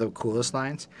one of the coolest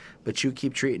lines, but you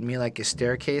keep treating me like a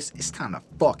staircase. It's time to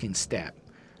fucking step.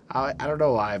 I don't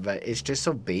know why, but it's just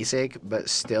so basic, but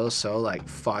still so like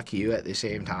fuck you at the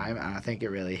same time. And I think it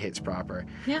really hits proper.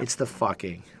 Yeah. It's the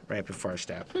fucking right before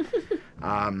step.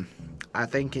 I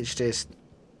think it's just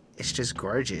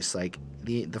gorgeous. Like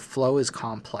the flow is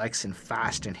complex and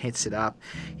fast and hits it up.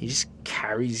 He just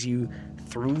carries you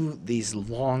through these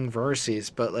long verses,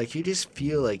 but like you just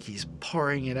feel like he's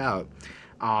pouring it out.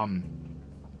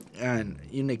 And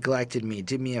you neglected me,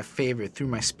 did me a favor, through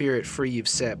my spirit free you've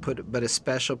set, but a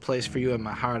special place for you in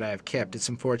my heart I have kept. It's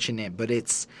unfortunate, but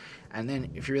it's, and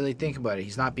then if you really think about it,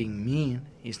 he's not being mean,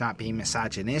 he's not being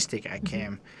misogynistic at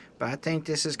Kim, but I think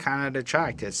this is kind of the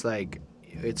track that's like,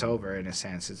 it's over in a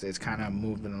sense, it's kind of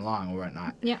moving along or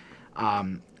whatnot. Yeah.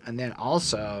 And then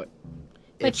also,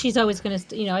 But she's always going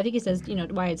to, I think he says,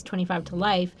 why it's 25 to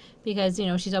life, because,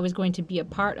 she's always going to be a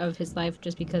part of his life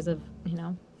just because of,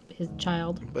 his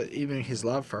child. But even his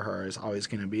love for her is always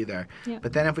going to be there. Yeah.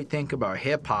 But then if we think about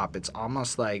hip hop, it's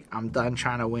almost like, I'm done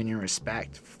trying to win your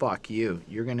respect. Fuck you.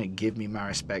 You're going to give me my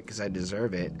respect because I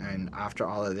deserve it. And after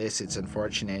all of this, it's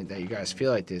unfortunate that you guys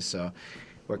feel like this. So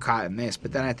we're caught in this.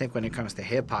 But then I think when it comes to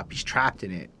hip hop, he's trapped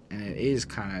in it. And it is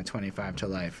kind of 25 to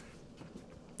life.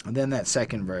 And then that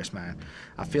second verse, man.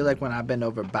 I feel like when I bend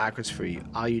over backwards for you,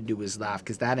 all you do is laugh,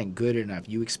 because that ain't good enough.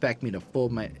 You expect me to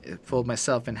fold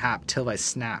myself in half till I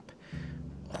snap.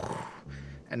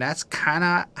 And that's kind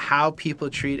of how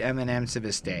people treat Eminem to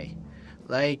this day.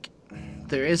 Like,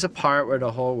 there is a part where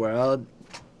the whole world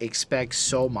expects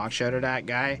so much out of that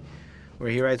guy,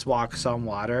 where he writes Walks on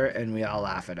Water, and we all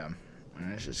laugh at him.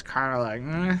 And it's just kind of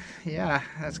like, yeah,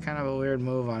 that's kind of a weird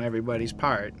move on everybody's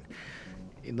part.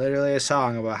 Literally a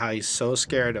song about how he's so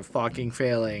scared of fucking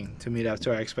failing to meet up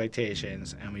to our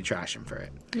expectations, and we trash him for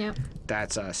it. Yep.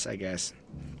 That's us, I guess.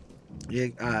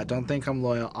 Don't think I'm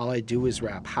loyal. All I do is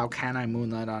rap. How can I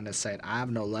moonlight on the site? I have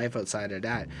no life outside of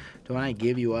that. Don't I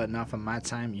give you enough of my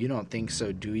time? You don't think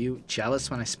so, do you?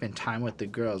 Jealous when I spend time with the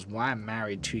girls. Why I'm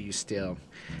married to you still?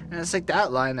 And it's like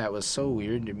that line that was so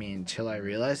weird to me until I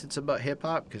realized it's about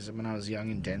hip-hop, because when I was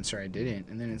young and denser, I didn't.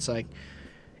 And then it's like,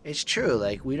 it's true.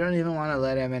 Like, we don't even want to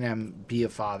let Eminem be a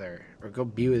father or go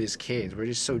be with his kids. We're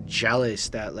just so jealous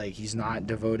that, like, he's not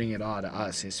devoting it all to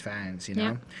us, his fans,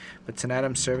 Yeah. But tonight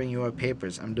I'm serving you our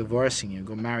papers. I'm divorcing you.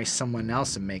 Go marry someone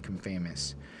else and make him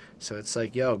famous. So it's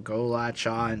like, yo, go latch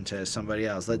on to somebody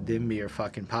else. Let them be your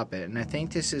fucking puppet. And I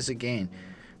think this is, again,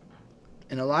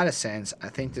 in a lot of sense, I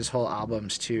think this whole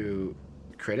album's to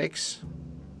critics,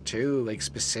 too. Like,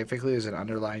 specifically, there's an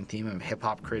underlying theme of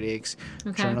hip-hop critics,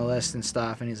 journalists and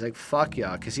stuff, and he's like, fuck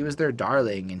y'all, because he was their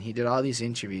darling, and he did all these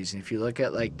interviews, and if you look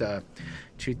at, like, the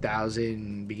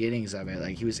 2000 beginnings of it,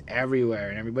 like, he was everywhere,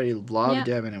 and everybody loved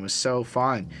him, and it was so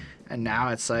fun. And now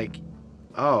it's like,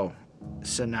 oh,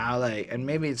 so now, like, and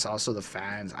maybe it's also the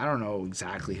fans, I don't know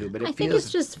exactly who, but I think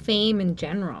it's just fame in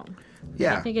general.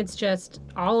 Yeah. I think it's just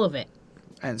all of it.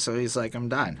 And so he's like, I'm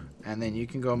done. And then you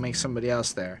can go make somebody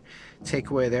else there.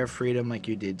 Take away their freedom like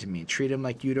you did to me. Treat them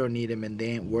like you don't need them and they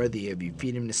ain't worthy of you.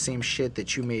 Feed them the same shit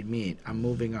that you made me eat. I'm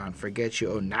moving on. Forget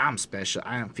you. Oh, now I'm special.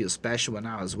 I don't feel special when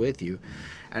I was with you.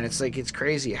 And it's like, it's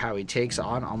crazy how he takes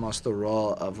on almost the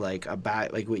role of like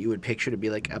like what you would picture to be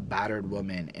like a battered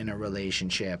woman in a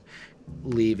relationship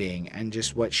leaving, and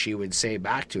just what she would say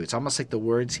back to. It's almost like the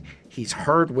words he's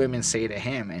heard women say to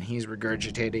him, and he's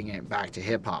regurgitating it back to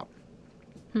hip hop.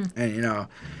 And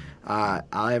All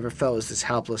I ever felt was this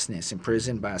helplessness,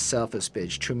 imprisoned by a selfish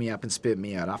bitch. Chew me up and spit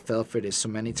me out. I fell for this so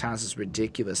many times it's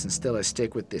ridiculous, and still I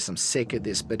stick with this. I'm sick of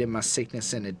this, but in my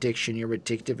sickness and addiction, you're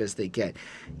addictive as they get,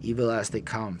 evil as they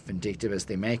come, vindictive as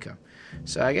they make them.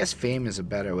 So I guess fame is a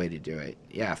better way to do it.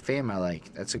 Yeah, fame I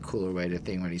like. That's a cooler way to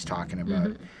think what he's talking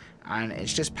about. And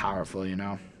it's just powerful, you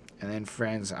know? And then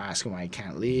friends ask him why he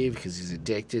can't leave because he's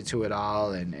addicted to it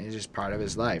all, and it's just part of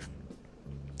his life.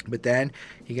 But then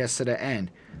he gets to the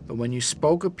end. But when you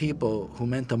spoke of people who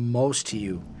meant the most to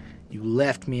you, you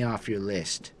left me off your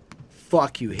list.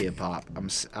 Fuck you, hip hop.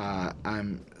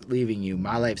 I'm leaving you.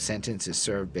 My life sentence is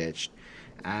served, bitch.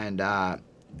 And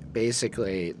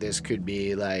basically, this could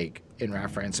be like in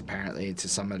reference apparently to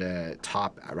some of the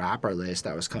top rapper list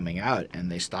that was coming out,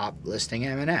 and they stopped listing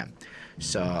Eminem.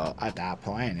 So at that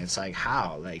point, it's like,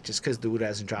 how? Like, just because dude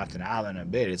hasn't dropped an album in a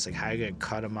bit, it's like, how you gonna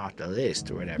cut him off the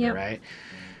list or whatever, Yep. right?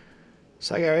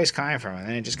 So I get where he's coming from, and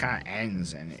then it just kind of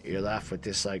ends, and you're left with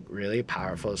this like really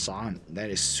powerful song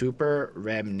that is super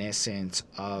reminiscent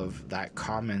of that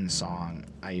Common song,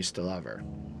 "I Used to Love Her."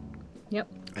 Yep.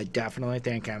 I definitely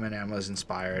think Eminem was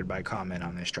inspired by Common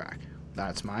on this track.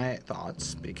 That's my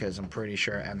thoughts, because I'm pretty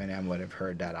sure Eminem would have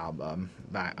heard that album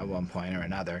back at one point or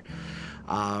another.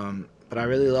 But I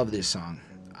really love this song.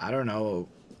 I don't know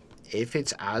if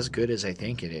it's as good as I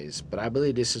think it is, but I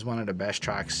believe this is one of the best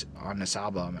tracks on this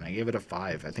album, and I give it a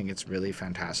 5. I think it's really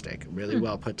fantastic, really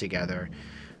well put together,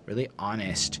 really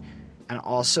honest, and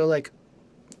also like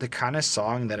the kind of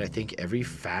song that I think every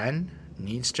fan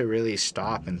needs to really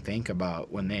stop and think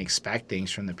about when they expect things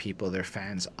from the people they're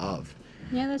fans of.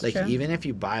 Yeah, that's Like, true. even if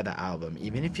you buy the album,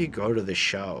 even if you go to the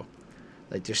show,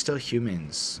 like, they're still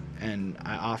humans. And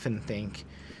I often think,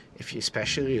 if you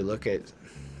especially look at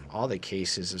all the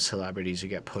cases of celebrities who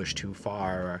get pushed too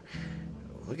far, or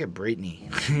look at Britney,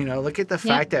 you know, look at the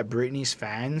fact that Britney's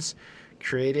fans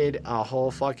created a whole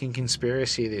fucking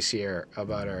conspiracy this year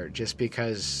about her just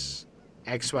because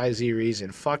XYZ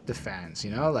reason. Fuck the fans, you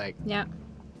know, like, Yeah.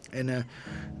 and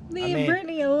Leave mean,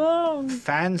 Britney alone.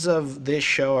 fans of this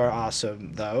show are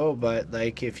awesome though, but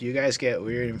like, if you guys get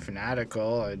weird and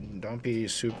fanatical, and don't be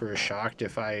super shocked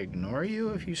if I ignore you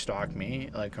if you stalk me.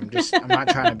 Like, I'm not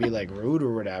trying to be like rude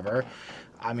or whatever.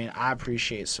 I mean, I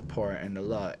appreciate support and I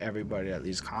love everybody that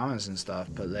leaves comments and stuff,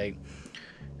 but like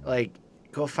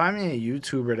go find me a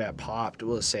YouTuber that popped,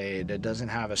 we'll say, that doesn't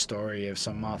have a story of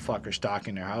some motherfucker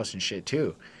stalking their house and shit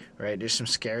too, right? There's some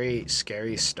scary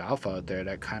stuff out there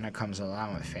that kind of comes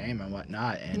along with fame and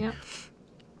whatnot, and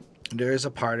there is a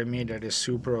part of me that is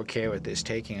super okay with this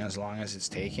taking as long as it's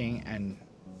taking, and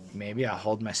maybe I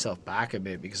hold myself back a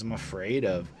bit because I'm afraid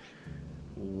of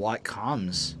what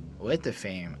comes with the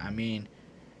fame. I mean,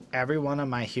 every one of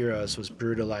my heroes was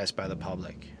brutalized by the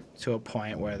public to a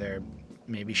point where they're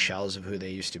maybe shells of who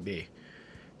they used to be.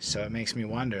 So it makes me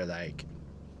wonder, like,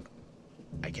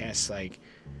 I guess, like,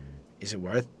 is it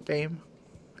worth fame?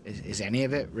 Is any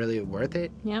of it really worth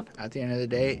it? Yep. At the end of the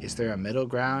day, is there a middle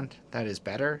ground that is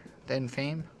better than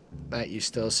fame that you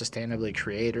still sustainably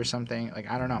create or something? Like,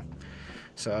 I don't know.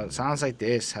 So it sounds like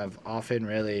this have often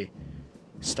really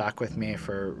stuck with me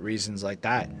for reasons like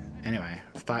that. Anyway,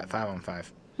 5 on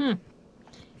 5.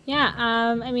 Yeah.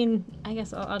 I mean, I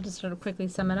guess I'll just sort of quickly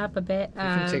sum it up a bit. You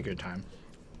can take your time.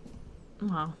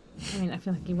 Well, I mean, I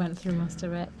feel like you went through most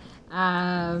of it.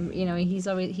 You know,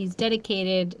 he's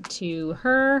dedicated to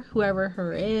her, whoever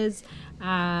her is,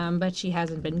 but she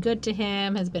hasn't been good to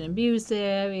him, has been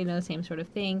abusive, you know, same sort of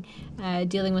thing.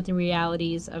 Dealing with the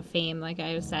realities of fame, like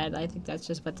I said, I think that's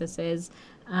just what this is.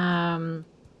 And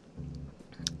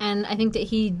I think that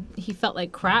he felt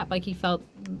like crap. Like, he felt,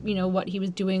 you know, what he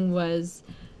was doing was,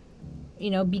 you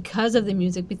know, because of the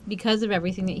music, because of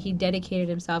everything that he dedicated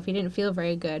himself, he didn't feel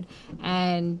very good.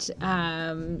 And,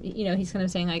 you know, he's kind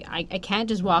of saying, like, I can't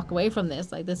just walk away from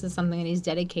this. Like, this is something that he's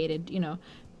dedicated, you know,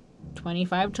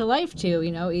 25 to life to,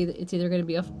 you know, it's either going to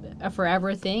be a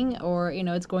forever thing, or, you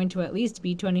know, it's going to at least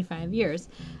be 25 years.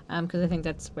 Because I think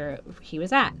that's where he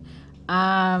was at.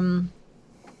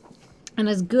 And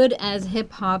as good as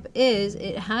hip hop is,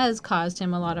 it has caused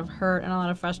him a lot of hurt and a lot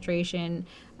of frustration,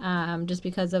 just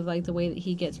because of, like, the way that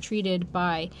he gets treated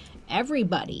by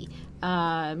everybody,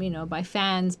 you know, by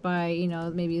fans, by, you know,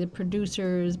 maybe the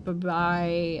producers,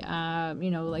 by,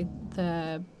 you know, like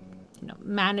the, you know,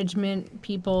 management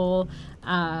people,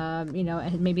 you know,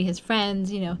 and maybe his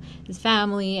friends, you know, his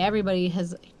family. Everybody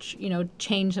has, you know,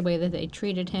 changed the way that they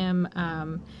treated him.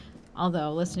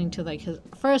 Although listening to, like, his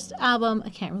first album, I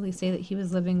can't really say that he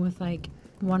was living with, like,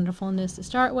 wonderfulness to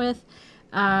start with.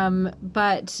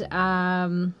 But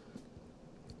I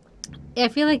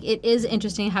feel like it is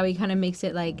interesting how he kind of makes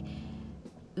it, like,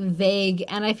 vague,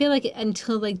 and I feel like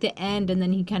until like the end, and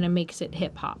then he kind of makes it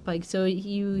hip hop. Like, so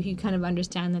you kind of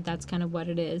understand that that's kind of what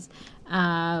it is.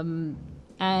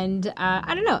 And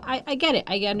I don't know. I get it.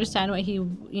 I understand what he,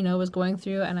 was going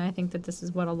through, and I think that this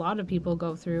is what a lot of people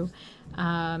go through,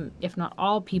 if not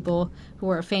all people who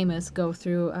are famous go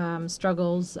through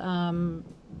struggles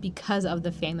because of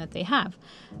the fame that they have.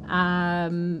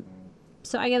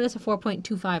 So I give this a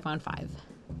 4.25 on 5.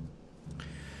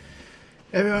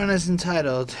 Everyone is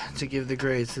entitled to give the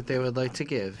grades that they would like to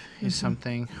give, is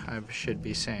something I should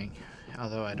be saying.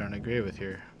 Although I don't agree with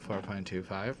your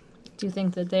 4.25. Do you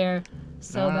think that they're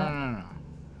so bad? No.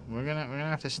 We're gonna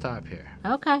have to stop here.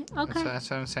 Okay. That's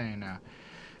what I'm saying now.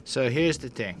 So here's the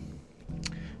thing.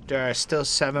 There are still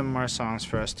 7 more songs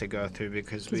for us to go through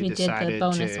because we decided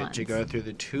to go through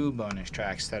the 2 bonus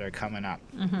tracks that are coming up.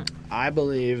 I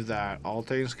believe that, all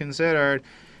things considered,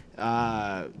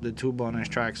 the 2 bonus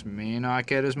tracks may not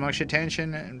get as much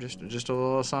attention, and just a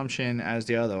little assumption, as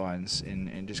the other ones,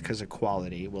 and just because of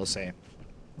quality, we'll say.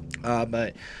 But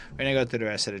we're gonna go through the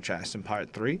rest of the tracks in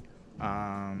part 3.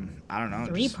 I don't know.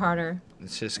 3-parter.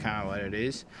 It's just kind of what it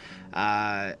is.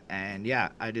 And yeah,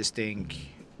 I just think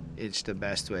it's the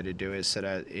best way to do it, so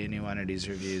that any one of these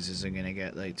reviews isn't going to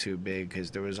get like too big,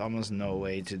 because there was almost no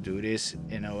way to do this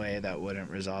in a way that wouldn't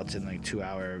result in like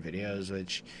 2-hour videos,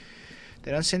 which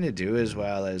they don't seem to do as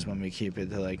well as when we keep it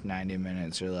to like 90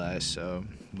 minutes or less. So,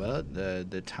 well,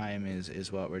 the time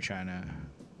is what we're trying to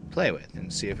play with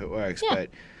and see if it works. Yeah. But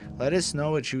let us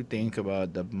know what you think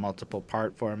about the multiple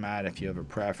part format, if you have a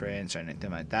preference or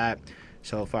anything like that.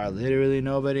 So far, literally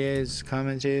nobody has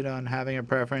commented on having a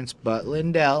preference, but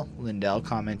Lindell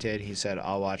commented. He said,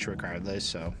 I'll watch regardless.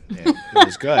 So it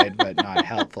was good, but not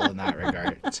helpful in that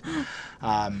regard.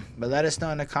 But let us know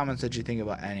in the comments what you think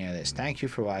about any of this. Thank you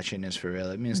for watching this, for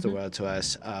real. It means the world to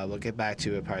us. We'll get back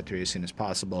to it, part 3, as soon as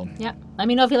possible. Yep. Let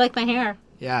me know if you like my hair.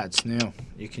 Yeah, it's new.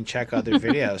 You can check other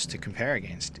videos to compare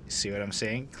against. See what I'm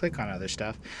saying? Click on other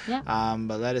stuff. Yeah.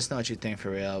 But let us know what you think, for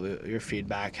real. Your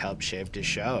feedback helps shape the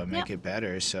show and make it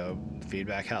better, so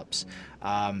feedback helps.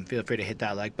 Feel free to hit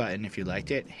that like button if you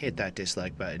liked it. Hit that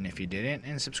dislike button if you didn't.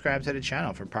 And subscribe to the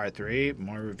channel for part 3.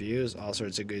 More reviews, all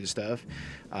sorts of good stuff.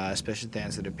 Special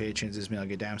thanks to the patrons: Ismail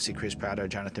Gadamsi, Chris Prado,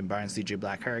 Jonathan Barnes, DJ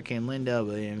Black Hurricane, Linda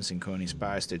Williams, and Coney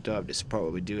Spires. They're dope. They support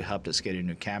what we do, helped us get a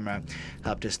new camera,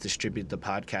 helped us distribute the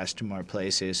podcast to more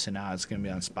places. So now it's going to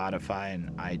be on Spotify and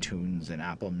iTunes and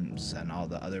Apple and all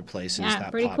the other places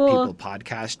that people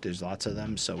podcast. There's lots of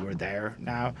them, so we're there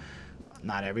now.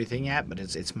 Not everything yet, but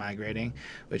it's migrating,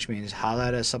 which means holla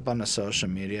at us up on the social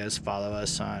medias, follow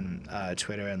us on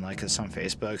Twitter, and like us on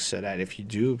Facebook, so that if you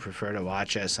do prefer to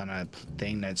watch us on a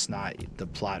thing that's not the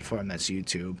platform that's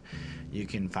YouTube, you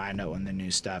can find out when the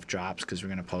new stuff drops, because we're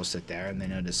going to post it there, and then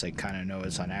you'll just like kind of know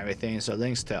it's on everything. So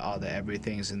links to all the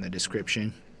everything's in the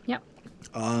description. Yep.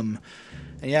 And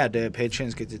yeah, the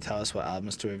patrons get to tell us what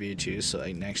albums to review too. So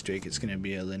like next week, it's gonna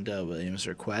be a Linda Williams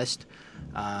request,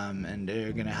 and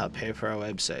they're gonna help pay for our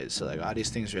website. So like all these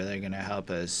things really are gonna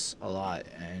help us a lot,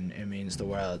 and it means the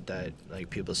world that like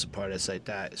people support us like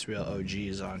that. It's real OG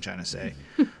is all I'm trying to say.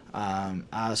 I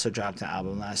also dropped an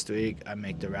album last week. I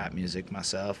make the rap music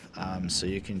myself, so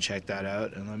you can check that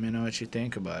out and let me know what you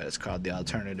think about it. It's called The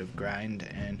Alternative Grind,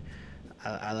 and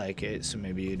I like it, so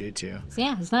maybe you do too.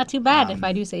 Yeah, it's not too bad if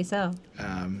I do say so.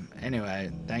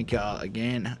 Anyway, thank y'all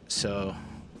again. So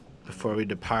before we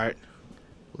depart,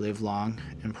 live long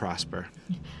and prosper.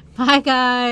 Bye, guys.